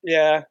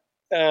 Yeah.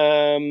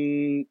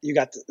 You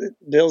got the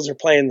Bills are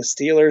playing the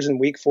Steelers in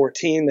week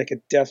 14. They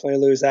could definitely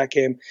lose that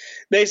game.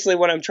 Basically,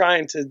 what I'm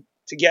trying to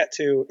get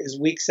to is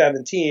week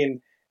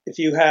 17. If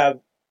you have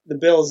the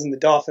Bills and the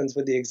Dolphins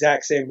with the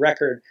exact same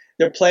record,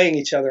 they're playing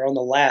each other on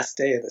the last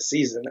day of the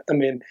season. I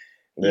mean,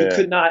 you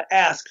could not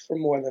ask for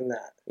more than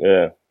that.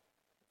 Yeah,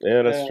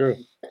 that's true.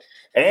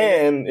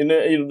 And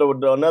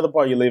another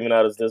part you're leaving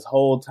out is this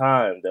whole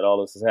time that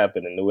all this has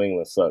happened in New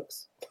England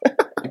sucks.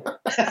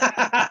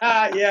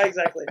 Yeah,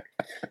 exactly.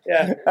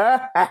 Yeah.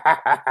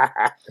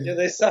 Yeah,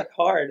 they suck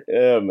hard.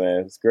 Yeah,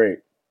 man, it's great.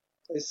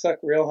 They suck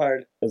real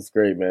hard. It's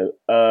great, man.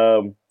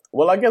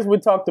 Well, I guess we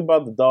talked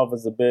about the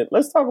Dolphins a bit.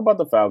 Let's talk about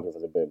the Falcons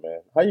a bit, man.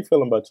 How you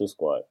feeling about your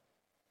squad?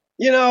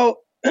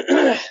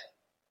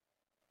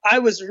 I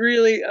was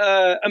really,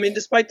 I mean,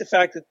 despite the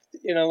fact that,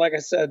 like I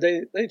said,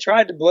 they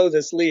tried to blow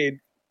this lead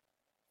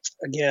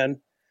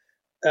again.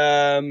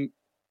 I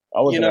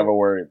was never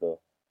worried though.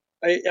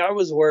 I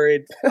was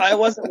worried. I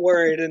wasn't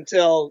worried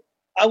until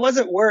I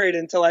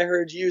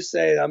heard you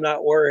say I'm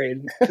not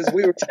worried, because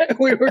we were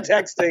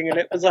texting and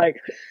it was like,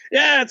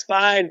 yeah, it's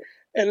fine.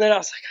 And then I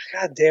was like,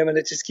 God damn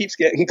it just keeps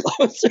getting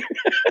closer.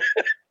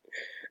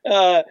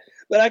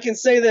 But I can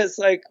say this,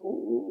 like,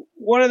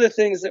 one of the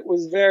things that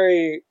was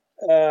very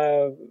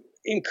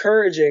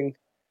encouraging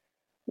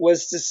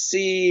was to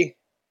see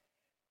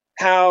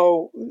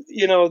how,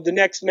 the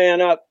next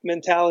man up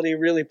mentality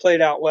really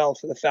played out well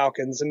for the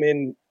Falcons. I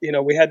mean,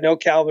 we had no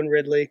Calvin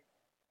Ridley,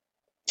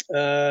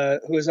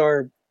 he's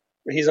our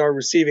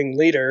receiving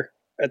leader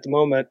at the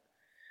moment.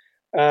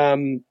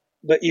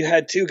 But you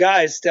had two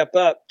guys step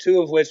up,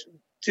 two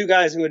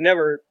guys who had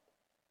never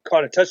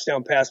caught a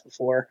touchdown pass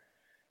before.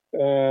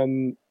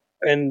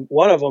 And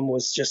one of them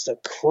was just a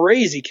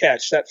crazy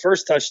catch, that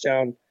first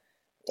touchdown.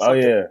 Oh,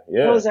 yeah.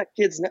 What was that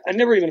kid's name? I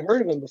never even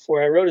heard of him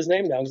before. I wrote his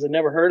name down because I'd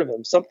never heard of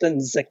him. Something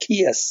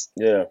Zacchaeus.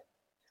 Yeah.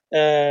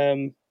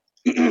 The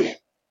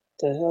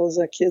hell is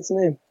that kid's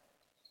name?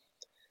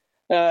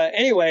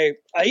 Anyway,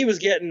 I was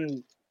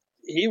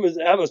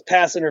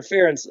pass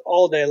interference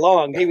all day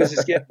long. He was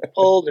just getting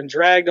pulled and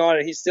dragged on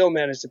it. He still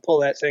managed to pull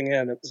that thing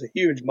in. It was a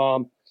huge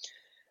bomb.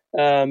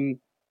 I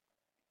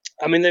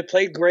mean, they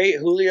played great.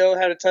 Julio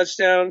had a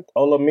touchdown.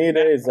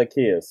 Olamide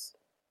Zacchaeus.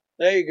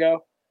 There you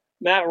go.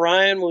 Matt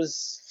Ryan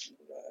was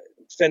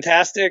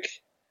fantastic.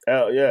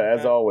 Oh, yeah,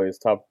 as always,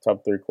 top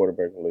 3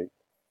 quarterback in the league.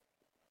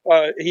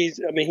 He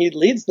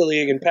leads the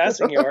league in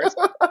passing yards.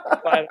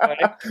 By the way.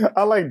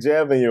 I like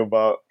jabbing you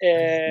about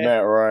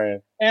Matt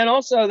Ryan. And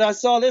also, I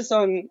saw this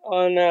on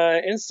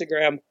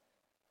Instagram.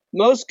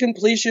 Most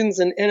completions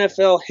in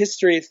NFL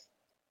history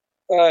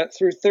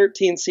through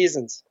 13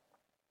 seasons.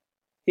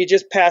 He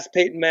just passed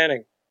Peyton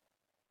Manning.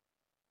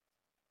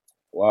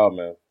 Wow,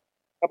 man.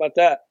 How about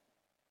that?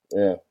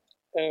 Yeah.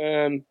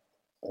 He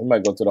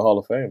might go to the Hall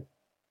of Fame.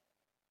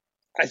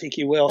 I think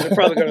he will. He'll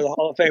probably go to the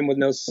Hall of Fame with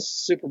no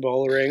Super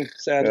Bowl ring,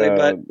 sadly.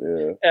 But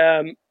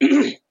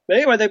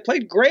anyway, they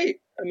played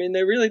great. I mean,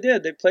 they really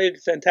did. They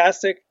played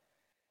fantastic.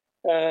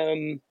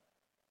 They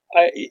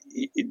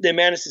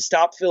managed to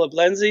stop Philip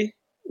Lindsay,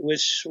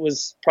 which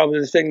was probably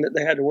the thing that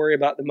they had to worry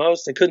about the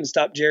most. They couldn't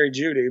stop Jerry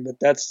Jeudy, but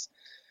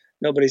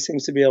nobody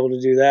seems to be able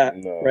to do that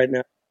right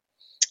now.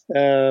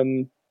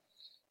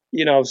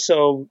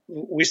 So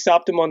we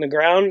stopped him on the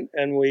ground,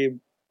 and we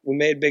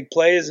made big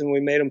plays, and we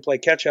made him play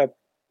catch up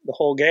the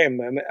whole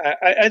game. I mean,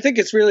 I think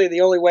it's really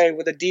the only way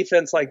with a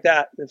defense like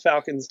that, the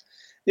Falcons,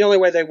 the only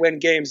way they win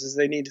games is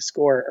they need to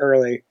score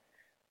early.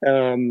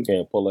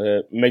 Can't pull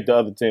ahead, make the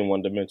other team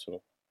one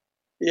dimensional.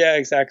 Yeah,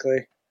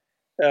 exactly.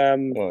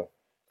 So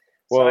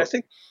I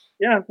think,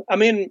 I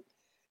mean,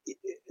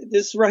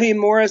 this Raheem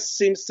Morris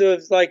seems to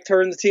have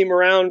turned the team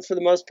around for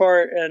the most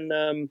part,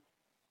 and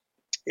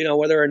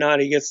whether or not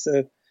he gets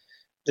the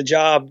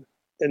job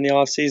in the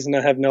off season,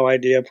 I have no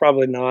idea.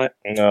 Probably not.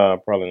 No,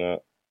 probably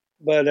not.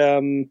 But I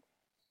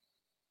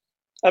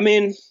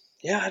mean,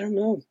 I don't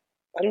know.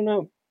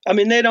 I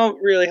mean, they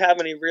don't really have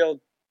any real.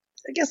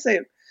 I guess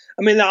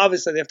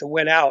obviously they have to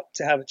win out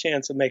to have a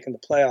chance of making the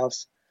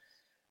playoffs.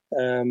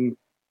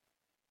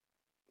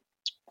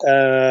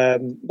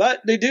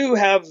 But they do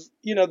have,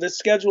 the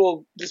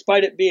schedule,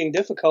 despite it being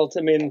difficult.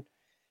 I mean,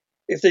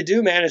 if they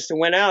do manage to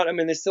win out, I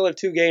mean, they still have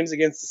 2 games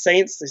against the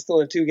Saints. They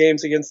still have 2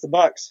 games against the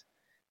Bucks.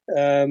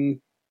 So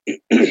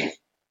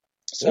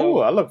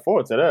I look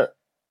forward to that.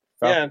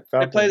 They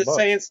play the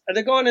Saints.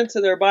 They're going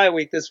into their bye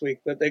week this week,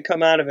 but they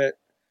come out of it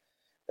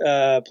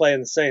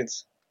playing the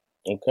Saints.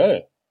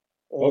 Okay.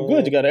 Well,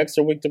 good. You got an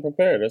extra week to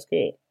prepare. That's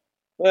good.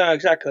 Well,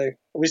 exactly.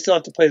 We still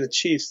have to play the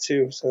Chiefs,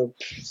 too. So,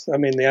 I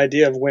mean, the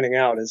idea of winning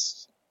out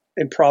is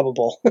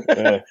improbable.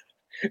 Yeah.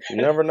 You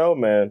never know,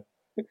 man.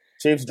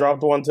 Chiefs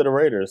dropped one to the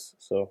Raiders.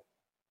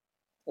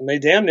 And they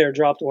damn near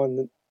dropped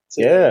one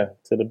to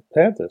the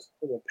Panthers.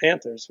 To the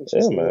Panthers.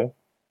 Man.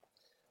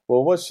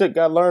 Well, what shit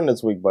got learned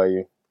this week by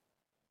you?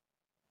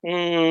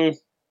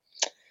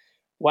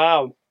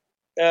 Wow.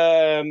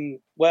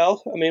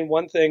 Well, I mean,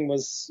 one thing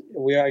was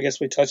I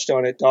guess we touched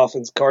on it.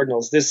 Dolphins,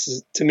 Cardinals. This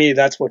is, to me,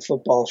 that's what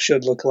football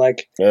should look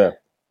like. Yeah.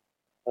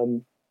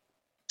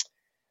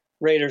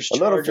 Raiders,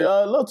 Chargers.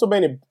 A little too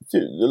many.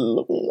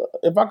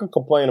 If I could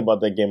complain about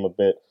that game a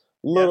bit,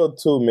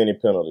 too many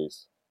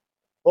penalties.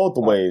 Both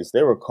ways,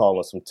 they were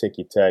calling some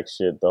ticky-tack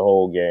shit the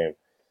whole game.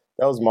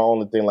 That was my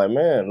only thing. Like,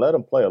 man, let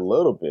them play a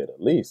little bit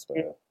at least,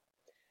 man.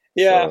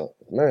 Yeah. So,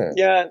 man.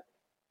 Yeah.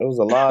 It was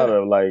a lot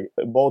of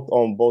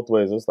both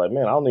ways. It's like,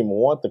 man, I don't even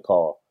want the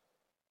call.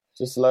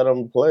 Just let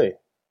them play.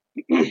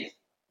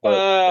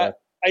 I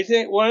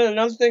think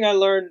another thing I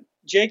learned,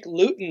 Jake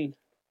Luton.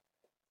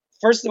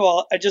 First of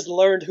all, I just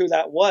learned who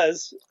that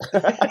was.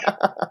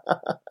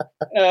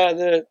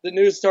 The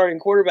new starting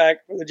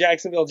quarterback for the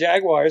Jacksonville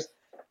Jaguars.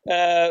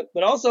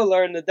 But also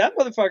learned that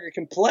motherfucker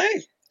can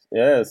play.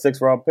 Yeah,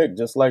 6th-round pick,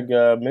 just like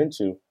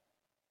Minshew.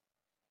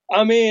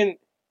 I mean,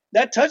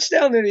 that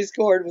touchdown that he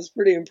scored was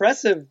pretty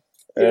impressive.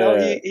 You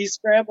know, he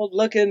scrambled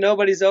looking,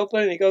 nobody's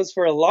open, and he goes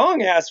for a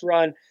long ass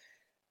run,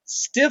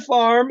 stiff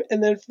arm,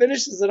 and then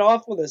finishes it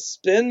off with a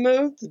spin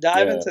move to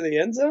dive into the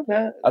end zone.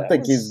 I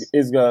think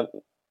he's gonna.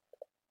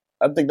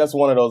 I think that's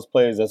one of those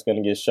plays that's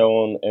going to get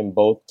shown in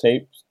both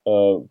tape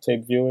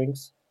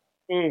viewings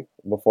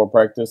before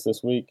practice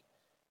this week,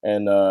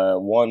 and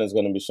one is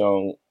going to be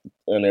shown,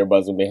 and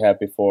everybody's going to be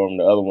happy for him.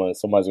 The other one,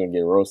 somebody's going to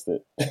get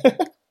roasted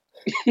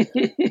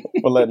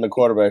for letting the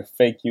quarterback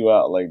fake you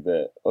out like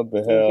that. What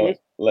the hell?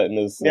 Letting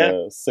this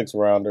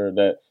 6-rounder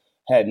that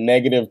had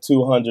negative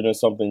 200 and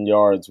something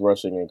yards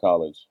rushing in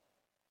college.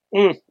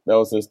 That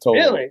was his total.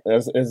 Really?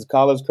 His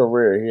college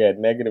career, he had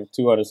negative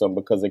 200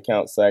 something because they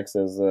count sacks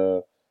as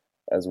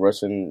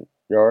rushing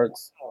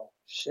yards. Oh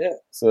shit!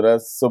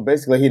 So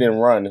basically he didn't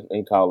run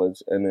in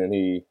college, and then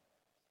he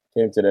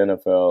came to the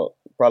NFL.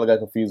 Probably got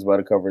confused by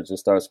the coverage and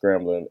started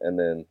scrambling, and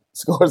then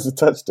scores a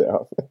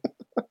touchdown.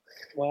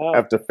 Wow!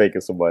 After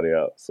faking somebody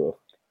out. So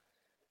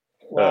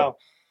wow,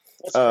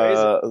 that's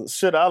crazy.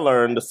 Shit, I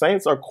learned the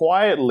Saints are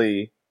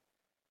quietly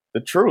the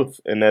truth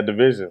in that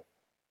division.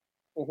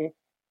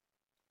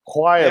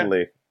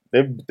 Quietly,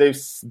 they've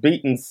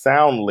beaten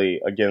soundly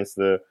against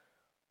the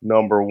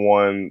number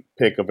one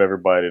pick of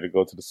everybody to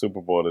go to the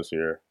Super Bowl this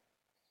year,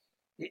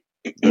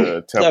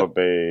 the Tampa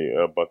Bay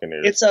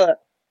Buccaneers.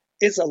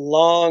 It's a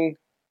long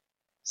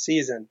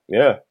season.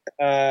 Yeah.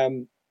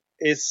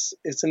 It's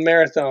a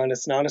marathon.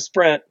 It's not a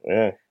sprint.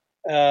 Yeah.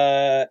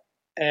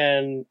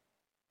 And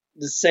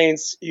the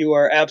Saints, you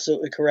are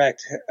absolutely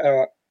correct,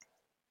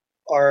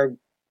 are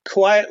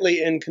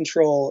quietly in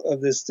control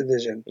of this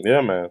division.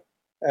 Yeah, man.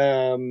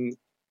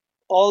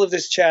 All of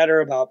this chatter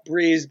about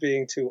Breeze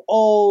being too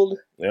old.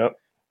 Yep.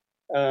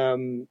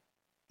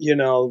 You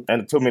know,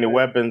 and too many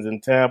weapons in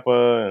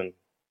Tampa, and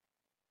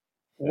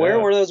where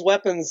were those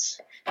weapons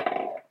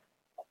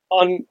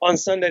on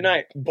Sunday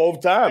night?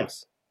 Both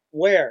times.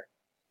 Where?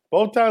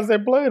 Both times they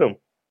played them.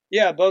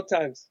 Yeah, both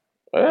times.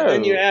 Yeah. And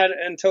then you add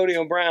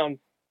Antonio Brown.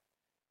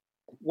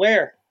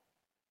 Where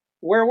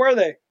were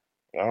they?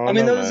 I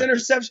mean, those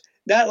interceptions.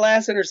 That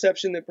last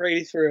interception that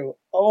Brady threw.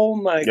 Oh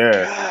my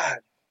God.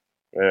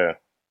 Yeah.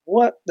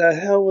 What the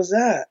hell was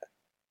that?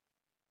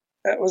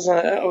 That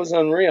was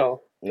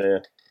unreal. Yeah.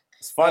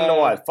 It's fun to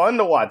watch. Fun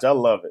to watch. I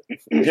love it.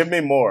 Give me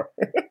more.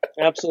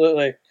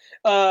 Absolutely.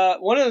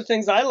 One of the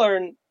things I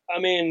learned, I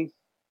mean,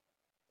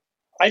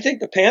 I think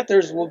the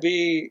Panthers will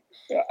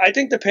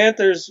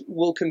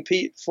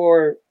compete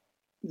for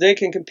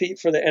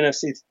the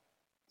NFC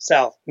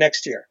South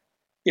next year.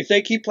 If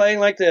they keep playing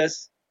like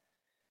this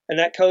and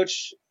that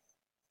coach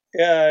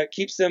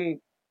keeps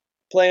them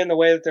playing the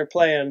way that they're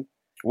playing.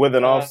 With a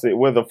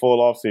full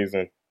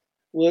offseason.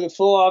 With a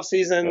full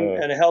offseason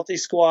and a healthy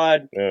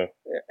squad,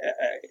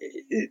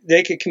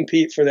 they could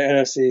compete for the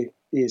NFC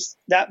East.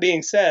 That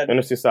being said,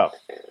 NFC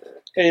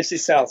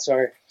South,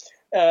 sorry.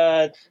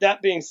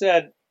 That being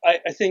said,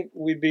 I think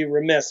we'd be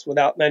remiss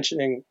without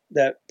mentioning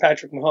that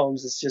Patrick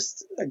Mahomes is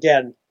just,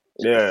 again,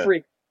 a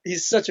freak.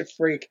 He's such a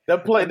freak.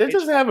 That play, they're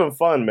just having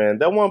fun, man.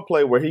 That one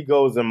play where he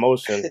goes in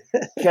motion,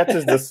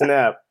 catches the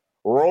snap,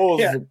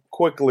 rolls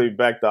quickly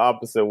back the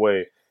opposite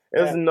way.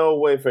 There's no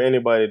way for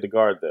anybody to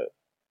guard that.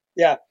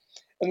 Yeah.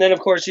 And then,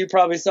 of course, you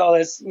probably saw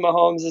this.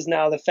 Mahomes is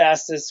now the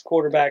fastest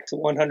quarterback to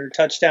 100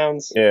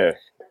 touchdowns. Yeah.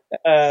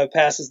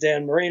 Passes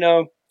Dan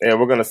Marino. Yeah,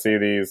 we're going to see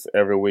these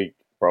every week,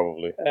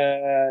 probably.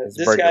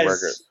 This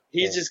guy's,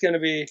 he's just going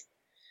to be,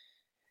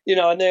 you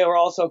know, and they were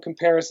also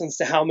comparisons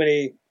to how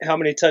many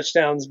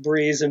touchdowns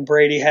Breeze and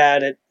Brady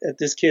had at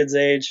this kid's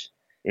age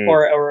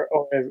or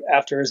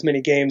after as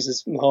many games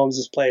as Mahomes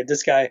has played.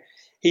 This guy,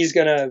 he's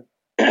going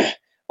to,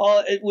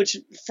 which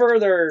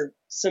further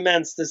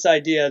cements this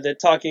idea that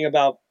talking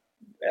about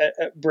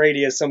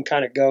Brady as some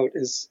kind of GOAT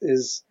is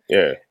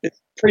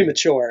it's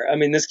premature. I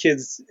mean, this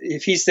kid's,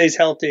 if he stays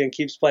healthy and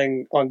keeps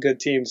playing on good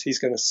teams, he's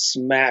going to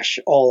smash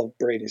all of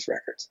Brady's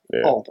records,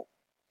 all of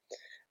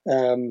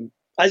them.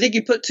 I think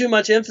you put too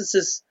much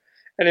emphasis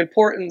and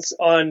importance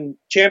on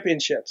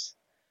championships.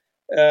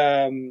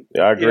 I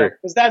agree.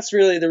 Because that's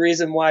really the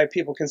reason why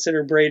people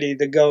consider Brady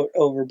the GOAT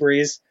over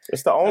Breeze.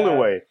 It's the only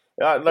way.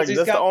 That's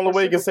the only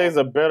way you can say he's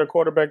a better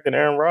quarterback than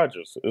Aaron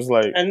Rodgers. It's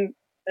like,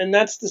 and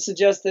that's to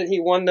suggest that he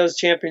won those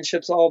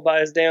championships all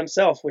by his damn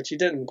self, which he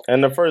didn't.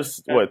 And the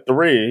first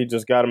 3, he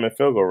just got him in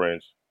field goal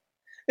range.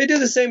 They do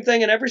the same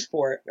thing in every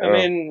sport. I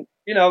mean,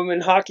 you know,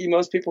 in hockey,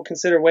 most people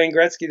consider Wayne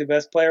Gretzky the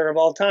best player of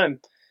all time.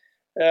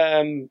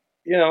 You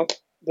know,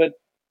 but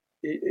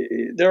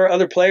there are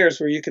other players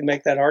where you can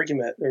make that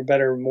argument. They're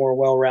better, more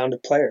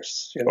well-rounded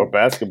players. You know? Or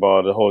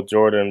basketball, the whole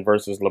Jordan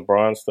versus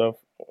LeBron stuff.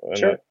 And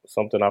sure.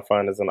 Something I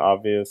find is an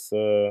obvious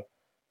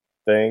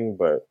thing,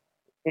 but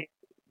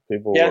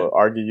people will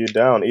argue you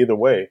down either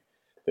way.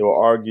 They will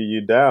argue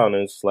you down,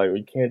 and it's like,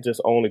 we can't just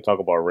only talk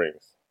about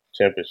rings,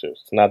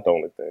 championships. It's not the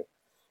only thing.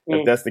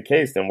 If that's the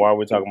case, then why are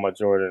we talking about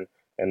Jordan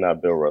and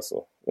not Bill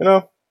Russell? You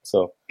know?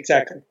 So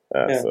exactly.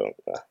 So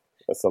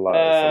that's a lot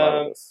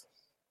of this.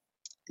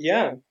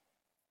 Yeah.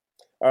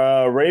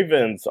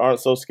 Ravens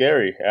aren't so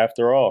scary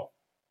after all.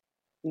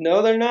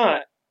 No, they're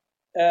not.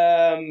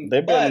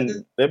 They've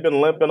been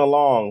limping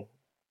along,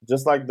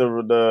 just like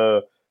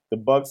the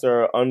Bucks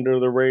are under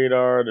the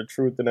radar. The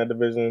truth in that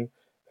division,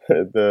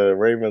 the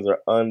Ravens are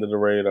under the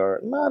radar.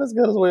 Not as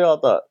good as we all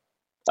thought.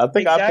 I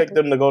think I picked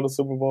them to go to the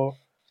Super Bowl.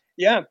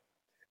 Yeah,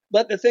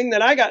 but the thing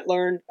that I got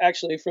learned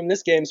actually from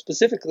this game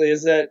specifically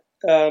is that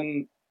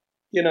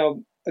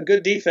a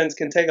good defense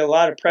can take a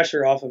lot of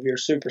pressure off of your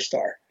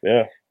superstar.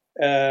 Yeah.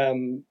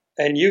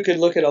 And you could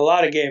look at a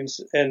lot of games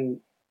and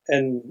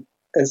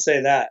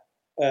say that.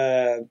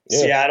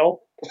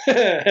 Seattle,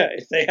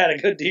 if they had a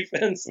good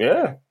defense.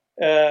 Yeah.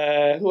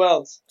 Who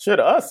else? Shit,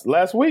 us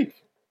last week.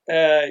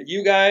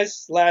 You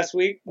guys last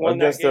week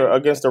won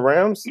against the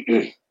Rams.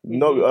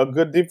 No, a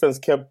good defense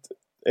kept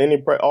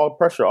all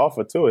pressure off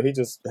of Tua. He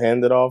just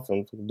handed off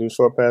and do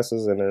short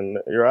passes, and then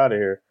you're out of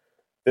here.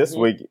 This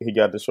week he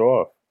got to show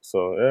off.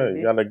 So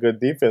you got a good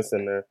defense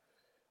in there.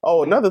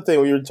 Oh, another thing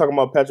when you were talking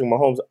about Patrick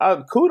Mahomes,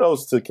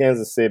 kudos to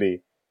Kansas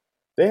City.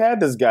 They had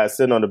this guy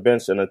sitting on the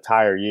bench an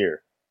entire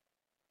year.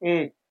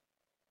 And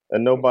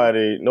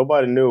nobody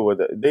knew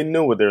they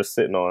knew what they were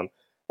sitting on,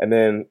 and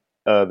then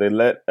they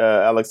let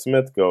Alex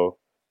Smith go,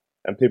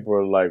 and people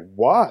were like,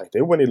 "Why?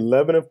 They went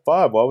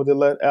 11-5. Why would they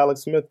let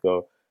Alex Smith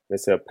go?" They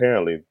said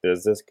apparently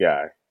there's this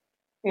guy,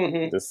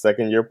 the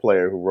second-year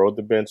player who rode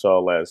the bench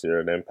all last year,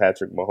 and then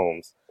Patrick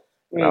Mahomes.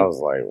 And I was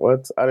like,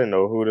 "What? I didn't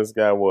know who this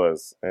guy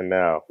was." And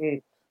now,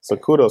 so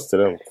kudos to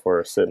them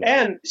for sitting.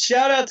 And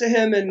shout out to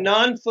him in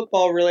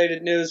non-football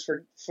related news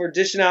for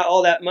dishing out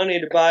all that money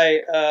to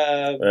buy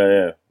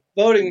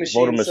voting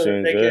machines so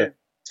that they could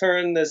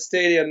turn the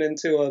stadium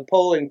into a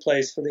polling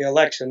place for the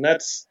election.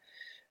 That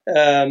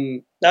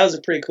was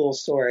a pretty cool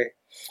story.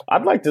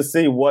 I'd like to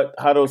see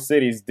how those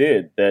cities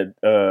did that.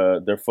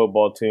 Their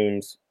football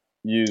teams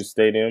use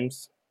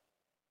stadiums.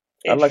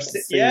 I'd like to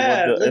see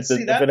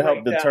if it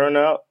helped the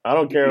turnout. I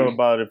don't care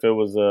about if it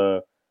was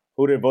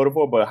who they voted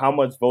for, but how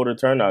much voter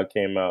turnout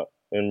came out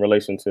in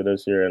relation to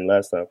this year and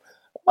last time.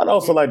 I'd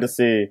also like to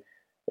see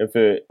if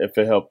it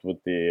helped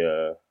with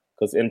the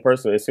because in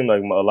person it seemed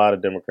like a lot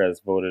of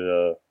Democrats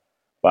voted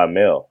by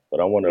mail, but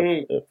I wonder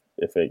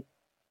if it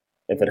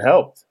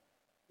helped.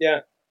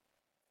 Yeah,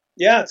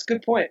 it's a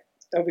good point.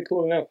 That would be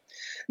cool to know.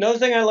 Another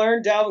thing I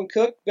learned, Dalvin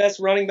Cook, best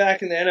running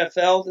back in the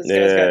NFL. This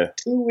guy's got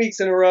 2 weeks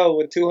in a row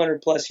with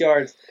 200-plus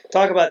yards.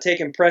 Talk about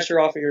taking pressure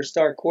off of your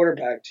star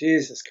quarterback.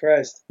 Jesus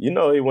Christ. You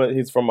know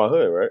he's from my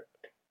hood, right?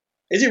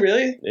 Is he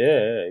really?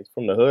 Yeah, he's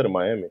from the hood of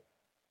Miami.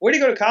 Where'd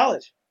he go to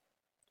college?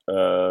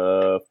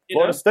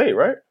 Florida State,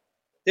 right?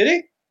 Did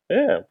he?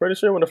 Yeah, I'm pretty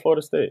sure he went to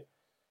Florida State.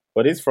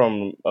 But he's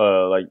from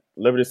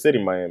Liberty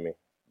City, Miami.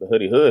 The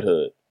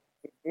hood.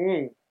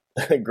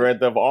 Grand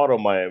Theft Auto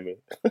Miami.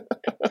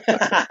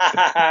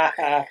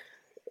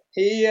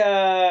 He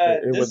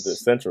went to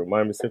Central,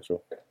 Miami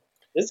Central.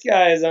 This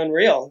guy is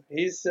unreal.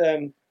 He's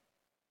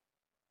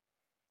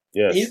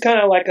he's kind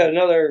of like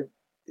another.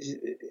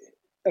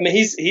 I mean,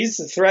 he's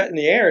a threat in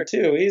the air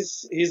too.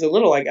 He's a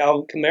little like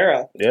Alvin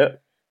Kamara. Yeah.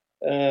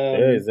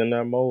 He's in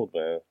that mold,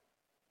 man.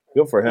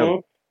 Good for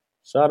him.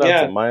 Shout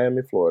out to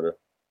Miami, Florida.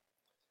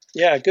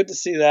 Yeah, good to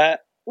see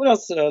that. What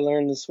else did I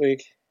learn this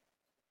week?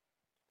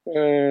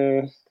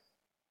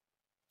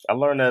 I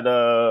learned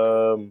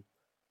that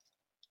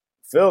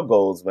field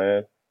goals,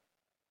 man.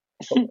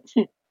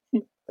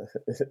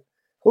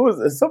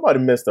 Somebody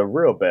missed a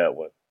real bad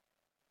one.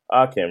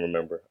 I can't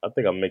remember. I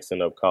think I'm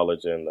mixing up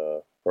college and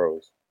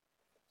pros.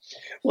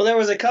 Well, there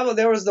was a couple.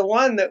 There was the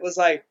one that was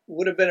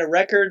would have been a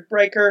record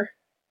breaker.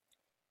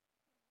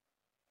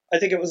 I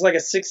think it was like a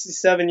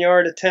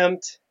 67-yard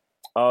attempt.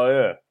 Oh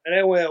yeah. And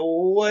it went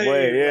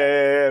way.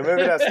 Yeah.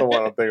 Maybe that's the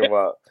one I'm thinking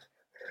about.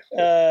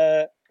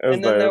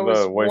 And then there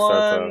was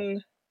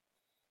one.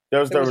 There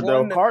was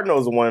the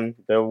Cardinals one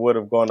that would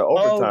have gone to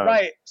overtime. Oh,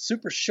 right.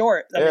 Super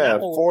short.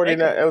 49.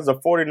 It was a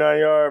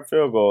 49-yard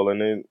field goal,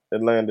 and then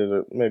it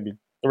landed maybe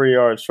 3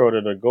 yards short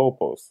of the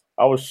goalpost.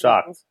 I was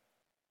shocked.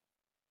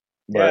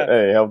 But,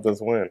 hey, it helped us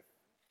win.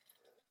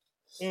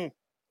 I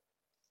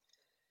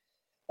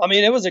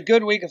mean, it was a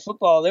good week of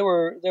football. There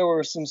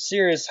were some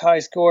serious high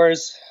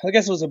scores. I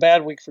guess it was a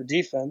bad week for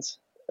defense.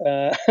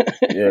 If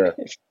you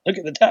look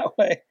at it that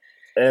way.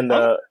 And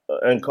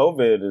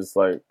COVID is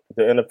the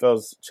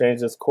NFL's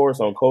changed its course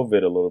on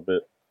COVID a little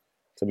bit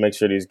to make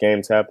sure these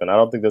games happen. I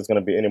don't think there's going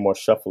to be any more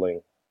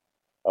shuffling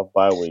of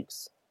bye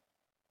weeks.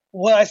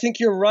 Well, I think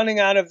you're running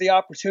out of the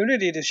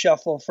opportunity to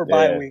shuffle for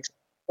bye weeks.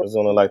 There's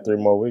only 3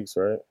 more weeks,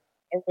 right?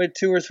 We're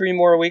 2 or 3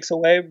 more weeks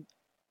away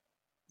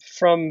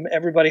from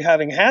everybody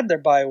having had their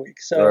bye week.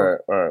 So all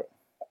right.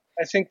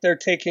 I think they're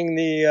taking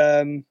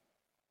the,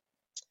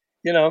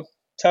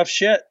 tough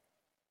shit.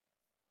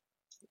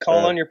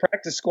 Call on your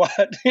practice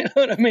squad. You know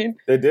what I mean?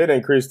 They did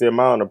increase the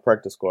amount of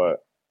practice squad.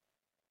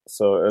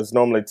 So it's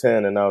normally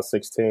 10 and now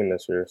 16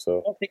 this year. So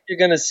I don't think you're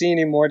going to see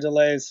any more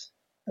delays.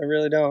 I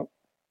really don't.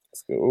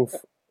 It's good. Oof.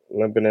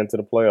 Limping into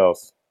the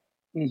playoffs.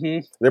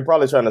 Mm-hmm. They're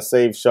probably trying to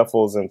save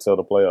shuffles until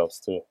the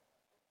playoffs too.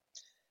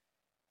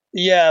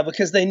 Yeah,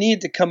 because they need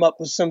to come up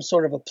with some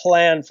sort of a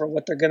plan for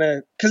what they're going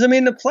to – because, the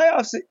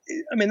playoffs,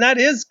 that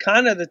is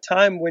kind of the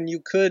time when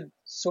you could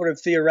sort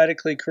of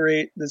theoretically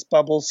create this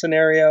bubble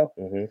scenario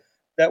Mm-hmm.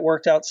 that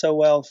worked out so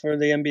well for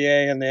the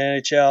NBA and the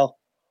NHL.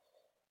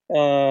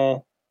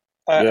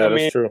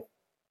 That's true.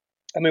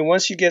 I mean,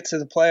 once you get to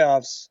the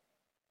playoffs,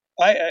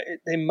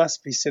 they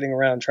must be sitting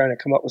around trying to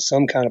come up with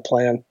some kind of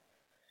plan.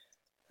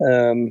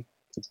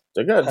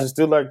 They got to just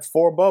do like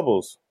 4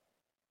 bubbles.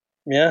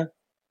 Yeah.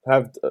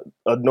 Have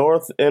a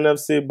North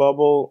NFC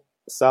bubble,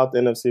 South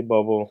NFC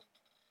bubble,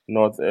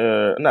 North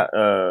or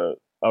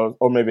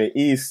maybe an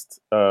East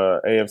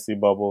AFC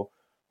bubble,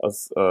 a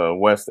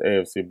West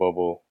AFC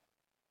bubble.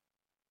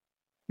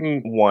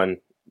 1,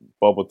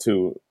 bubble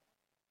 2.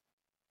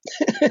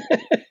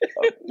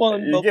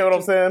 You get what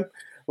I'm saying?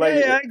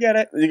 Like, yeah, I get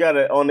it. You got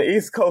it on the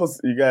East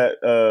Coast. You got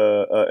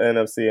a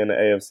NFC and an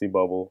AFC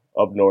bubble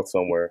up north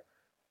somewhere,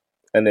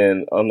 and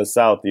then on the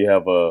South you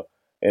have a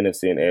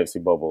NFC and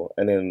AFC bubble,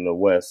 and then in the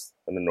West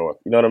and the North.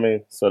 You know what I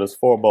mean? So there's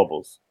 4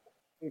 bubbles,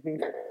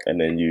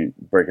 and then you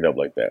break it up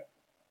like that.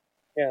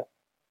 Yeah,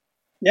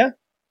 yeah.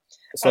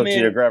 So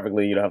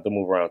geographically, you don't have to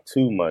move around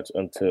too much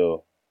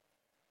until,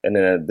 and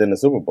then the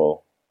Super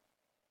Bowl,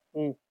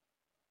 and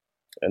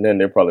then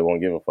they probably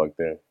won't give a fuck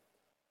then.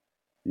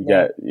 You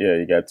got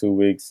 2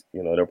 weeks.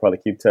 You know, they'll probably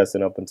keep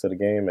testing up until the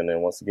game, and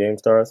then once the game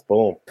starts,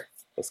 boom,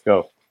 let's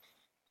go.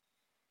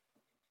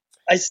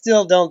 I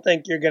still don't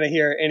think you're going to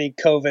hear any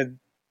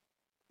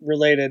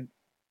COVID-related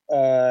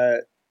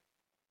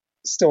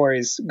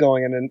stories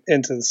going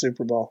into the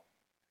Super Bowl.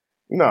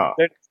 No,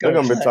 they're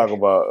going to be talking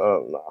about.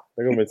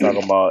 They're going to be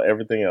talking about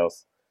everything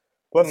else.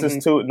 Plus,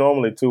 it's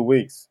normally 2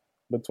 weeks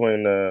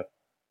between the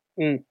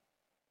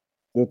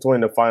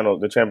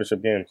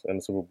championship games and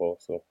the Super Bowl.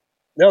 So.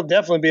 There'll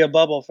definitely be a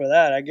bubble for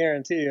that, I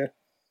guarantee you.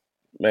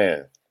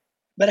 Man.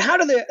 But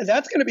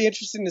that's going to be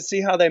interesting to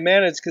see how they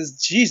manage,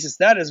 because, Jesus,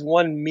 that is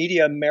one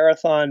media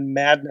marathon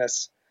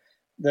madness,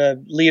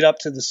 the lead up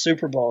to the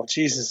Super Bowl.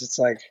 Jesus, it's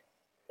like,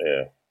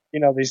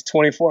 these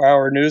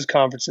 24-hour news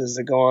conferences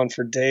that go on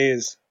for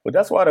days. But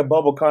that's why the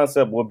bubble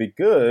concept would be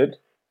good,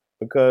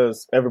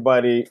 because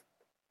everybody,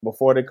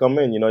 before they come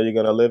in, you're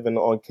going to live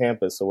on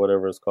campus or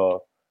whatever it's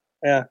called.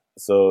 Yeah.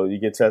 So you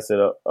get tested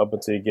up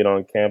until you get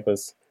on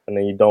campus. And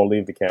then you don't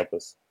leave the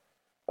campus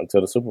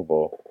until the Super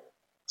Bowl.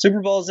 Super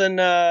Bowl's in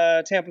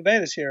Tampa Bay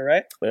this year,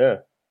 right?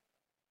 Yeah.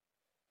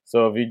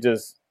 So if you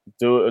just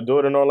do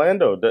it in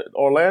Orlando,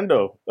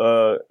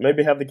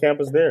 maybe have the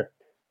campus there.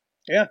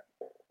 Yeah.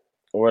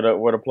 Where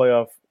the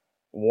playoff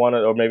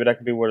wanted, or maybe that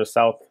could be where the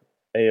South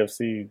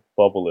AFC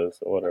bubble is,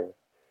 or whatever.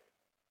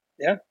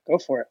 Yeah, go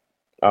for it.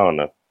 I don't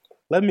know.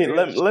 Let me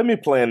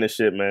plan this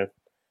shit, man.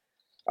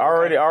 I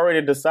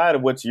already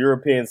decided which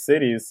European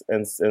cities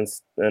and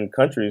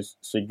countries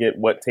should get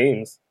what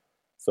teams.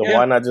 So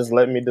why not just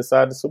let me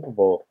decide the Super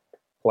Bowl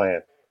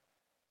plan?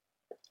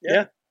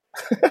 Yeah.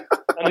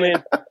 I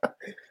mean,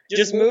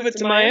 just move it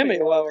to Miami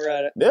while we're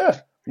at it.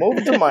 Yeah, move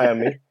it to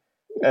Miami.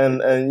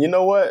 And you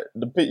know what?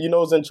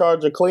 Who's in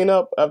charge of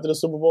cleanup after the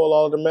Super Bowl,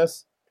 all of the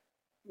mess?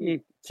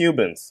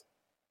 Cubans.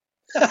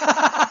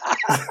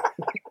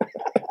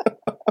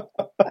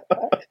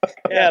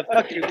 Yeah,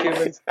 fuck you,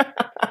 Cubans.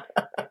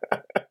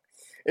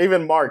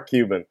 Even Mark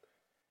Cuban,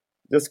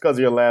 just because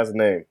of your last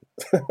name.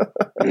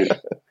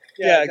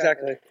 Yeah,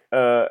 exactly.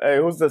 Hey,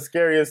 who's the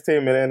scariest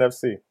team in the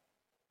NFC?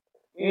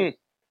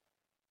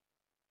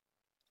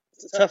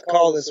 It's a tough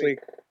call this week.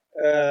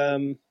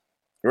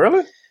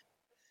 Really?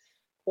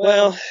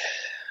 Well,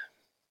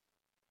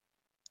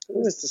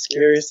 who is the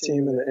scariest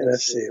team in the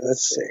NFC?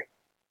 Let's see.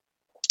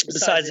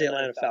 Besides the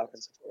Atlanta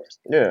Falcons, of course.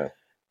 Yeah.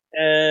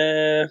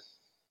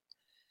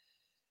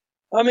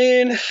 I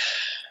mean,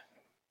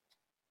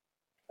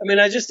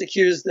 I just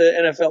accused the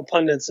NFL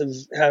pundits of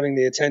having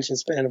the attention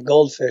span of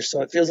goldfish,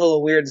 so it feels a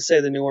little weird to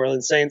say the New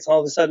Orleans Saints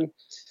all of a sudden.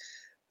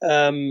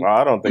 Well,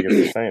 I don't think it's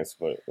the Saints,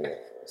 but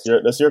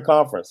that's your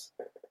conference.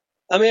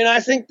 I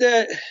think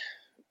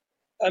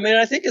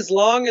as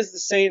long as the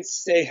Saints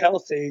stay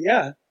healthy,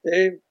 yeah.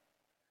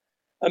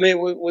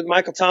 With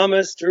Michael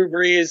Thomas, Drew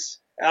Brees,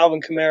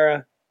 Alvin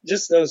Kamara,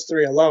 just those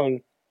 3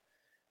 alone,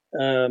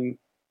 and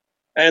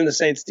the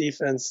Saints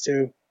defense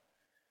too.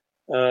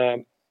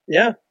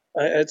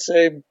 I'd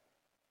say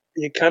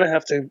you kind of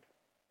have to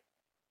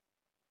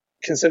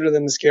consider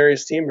them the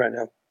scariest team right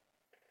now.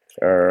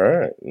 All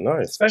right,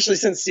 nice. Especially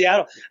since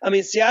Seattle.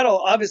 Seattle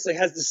obviously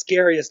has the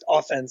scariest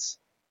offense,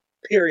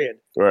 period.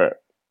 Right.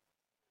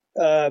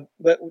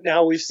 But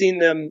now we've seen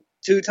them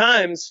 2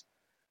 times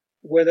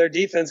where their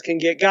defense can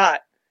get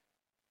got.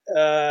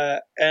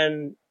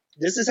 And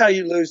this is how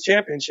you lose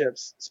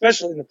championships,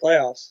 especially in the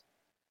playoffs.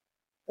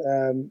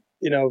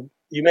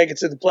 You make it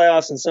to the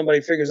playoffs and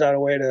somebody figures out a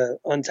way to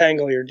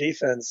untangle your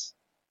defense.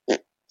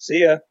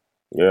 See ya.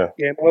 Yeah.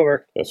 Game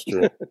over. That's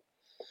true.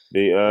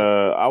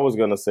 I was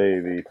gonna say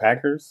the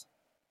Packers,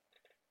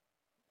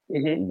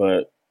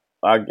 but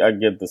I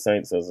get the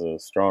Saints as a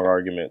strong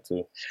argument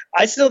too.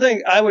 I still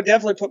think I would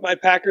definitely put my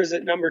Packers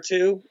at number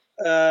 2,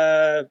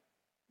 but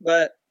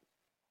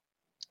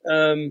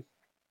I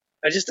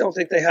just don't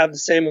think they have the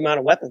same amount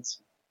of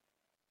weapons.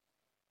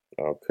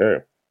 Okay.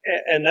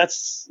 And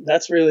that's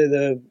really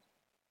the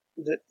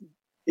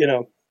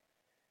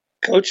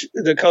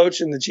the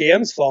coach and the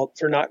GM's fault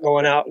for not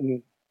going out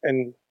and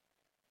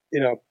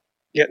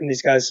getting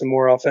these guys some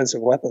more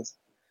offensive weapons.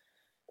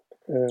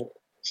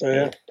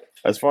 Yeah.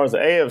 As far as the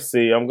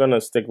AFC, I'm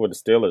gonna stick with the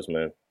Steelers,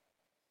 man.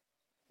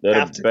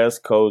 They're the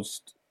best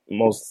coached,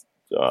 most.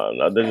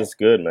 They're just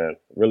good, man.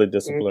 Really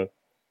disciplined,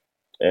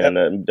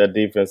 and that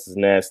defense is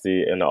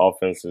nasty, and the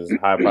offense is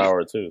high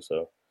power too.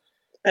 So,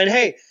 and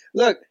hey,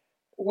 look,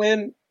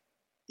 when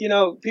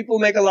people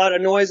make a lot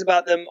of noise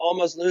about them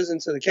almost losing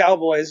to the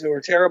Cowboys, who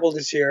are terrible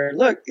this year.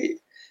 Look,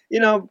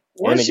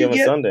 once you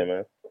get Sunday,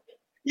 man.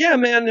 Yeah,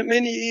 man. I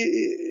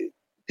mean,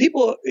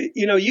 people,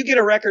 you get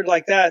a record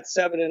like that,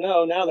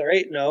 7-0. Now they're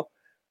 8-0.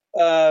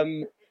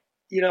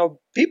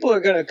 People are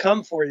going to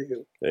come for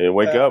you. Hey,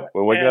 wake up.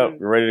 We're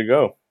ready to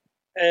go.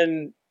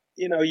 And,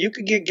 you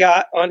could get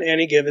got on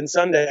any given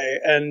Sunday.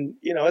 And,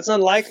 it's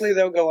unlikely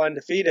they'll go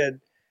undefeated.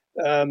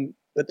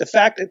 But the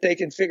fact that they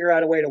can figure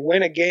out a way to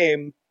win a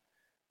game,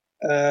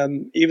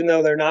 even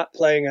though they're not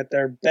playing at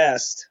their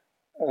best,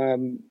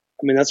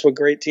 that's what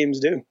great teams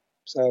do.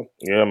 So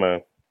yeah,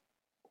 man.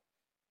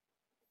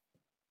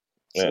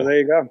 Yeah. So there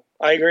you go.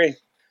 I agree.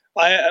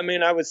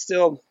 I would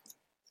still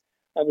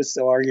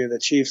argue the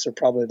Chiefs are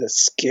probably the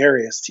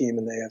scariest team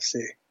in the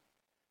AFC.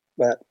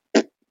 But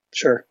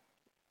sure.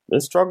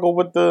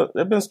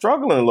 They've been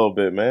struggling a little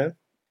bit, man.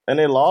 And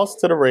they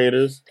lost to the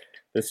Raiders.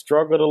 They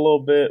struggled a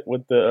little bit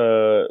with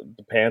the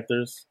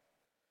Panthers.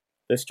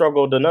 They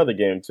struggled another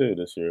game too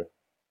this year.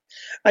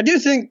 I do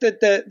think that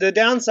the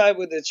downside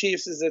with the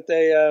Chiefs is that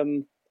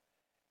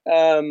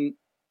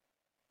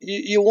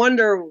you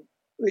wonder,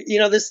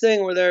 this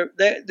thing where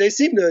they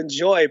seem to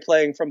enjoy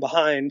playing from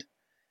behind.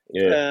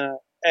 Yeah.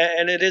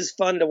 And it is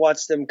fun to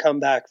watch them come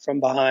back from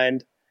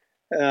behind.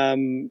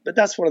 But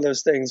that's one of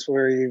those things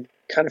where you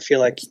kind of feel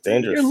like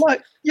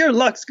your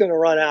luck's going to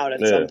run out at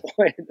some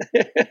point.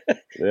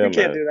 You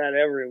can't do that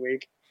every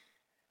week.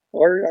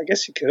 Or I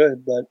guess you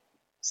could, but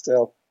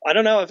still. I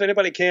don't know if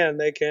anybody can.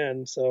 They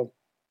can. So,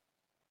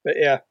 but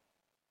yeah.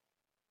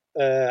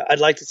 I'd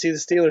like to see the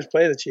Steelers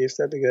play the Chiefs.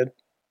 That'd be good.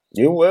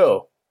 You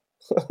will.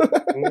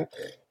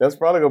 That's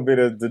probably going to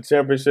be the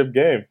championship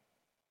game.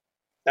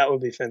 That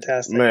would be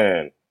fantastic.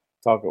 Man.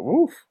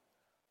 Woof.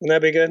 Wouldn't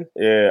that be good?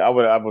 Yeah, I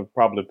would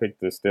probably pick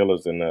the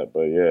Steelers in that,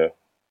 but yeah.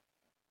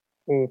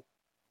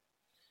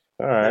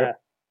 All right. Yeah.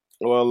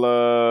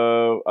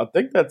 Well, I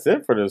think that's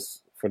it for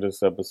this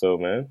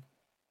episode, man.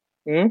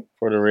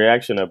 For the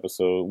reaction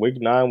episode. Week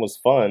 9 was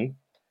fun.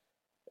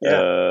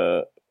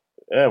 Yeah.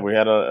 We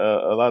had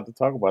a lot to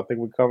talk about. I think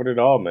we covered it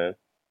all, man.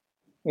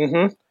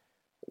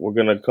 We're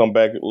going to come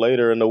back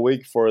later in the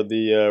week for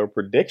the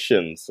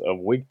predictions of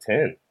Week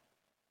 10.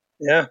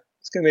 Yeah.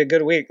 It's going to be a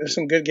good week. There's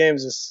some good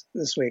games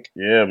this week.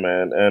 Yeah,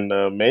 man.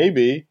 And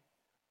maybe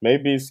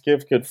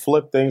Skip could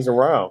flip things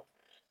around.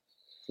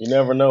 You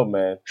never know,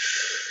 man.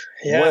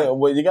 Yeah.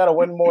 Well, you got to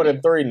win more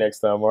than 3 next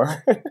time, all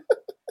right?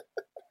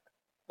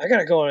 I got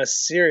to go on a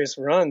serious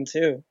run,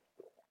 too.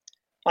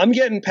 I'm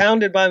getting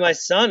pounded by my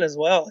son as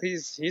well.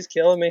 He's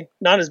killing me.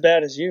 Not as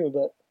bad as you,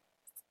 but.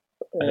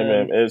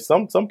 Hey, man,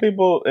 some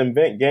people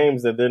invent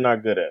games that they're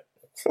not good at.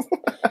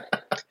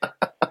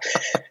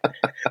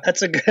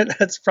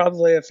 That's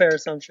probably a fair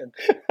assumption.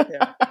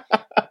 Yeah.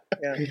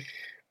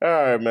 All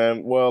right,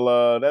 man.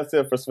 Well, that's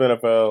it for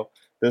SpinFL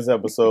this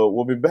episode.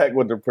 We'll be back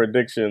with the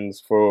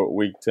predictions for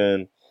Week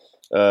 10.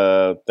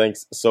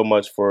 Thanks so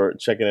much for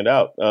checking it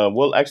out.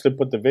 We'll actually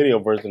put the video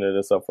version of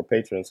this up for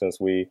Patreon since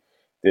we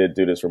did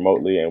do this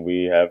remotely and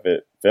we have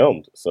it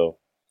filmed. So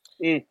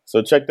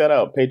check that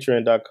out.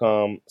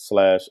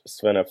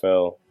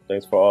 Patreon.com/SpinFL.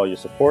 Thanks for all your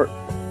support.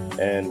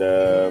 And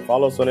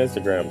follow us on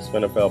Instagram,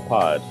 SpinFL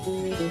Pod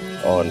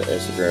on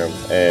Instagram.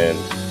 And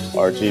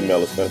our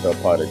Gmail is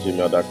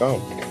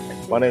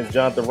spinflpod@gmail.com. My name is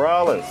Jonathan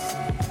Rollins.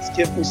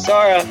 Skip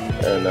Usara.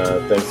 And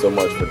thanks so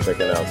much for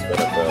checking out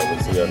SpinFL. We'll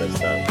see y'all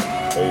next time.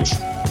 Peace.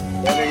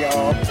 Later,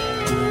 y'all.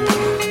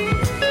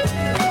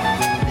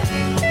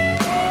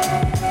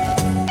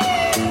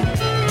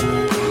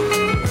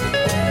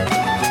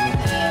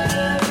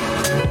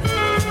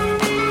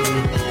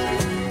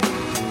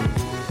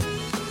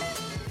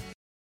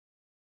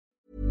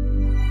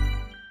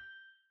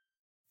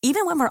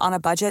 Even when we're on a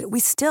budget,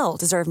 we still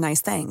deserve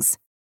nice things.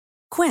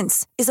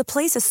 Quince is a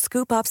place to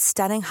scoop up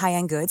stunning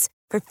high-end goods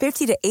for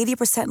 50 to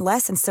 80%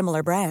 less than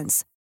similar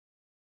brands.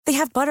 They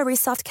have buttery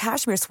soft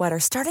cashmere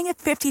sweaters starting at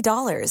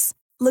 $50,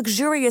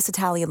 luxurious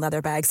Italian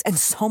leather bags, and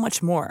so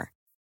much more.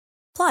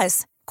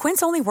 Plus,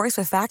 Quince only works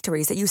with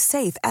factories that use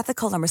safe,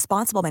 ethical, and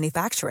responsible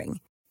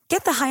manufacturing.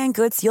 Get the high-end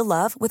goods you'll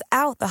love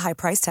without the high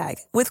price tag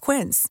with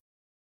Quince.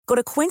 Go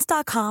to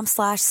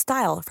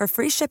quince.com/style for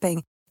free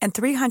shipping and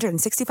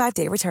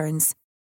 365-day returns.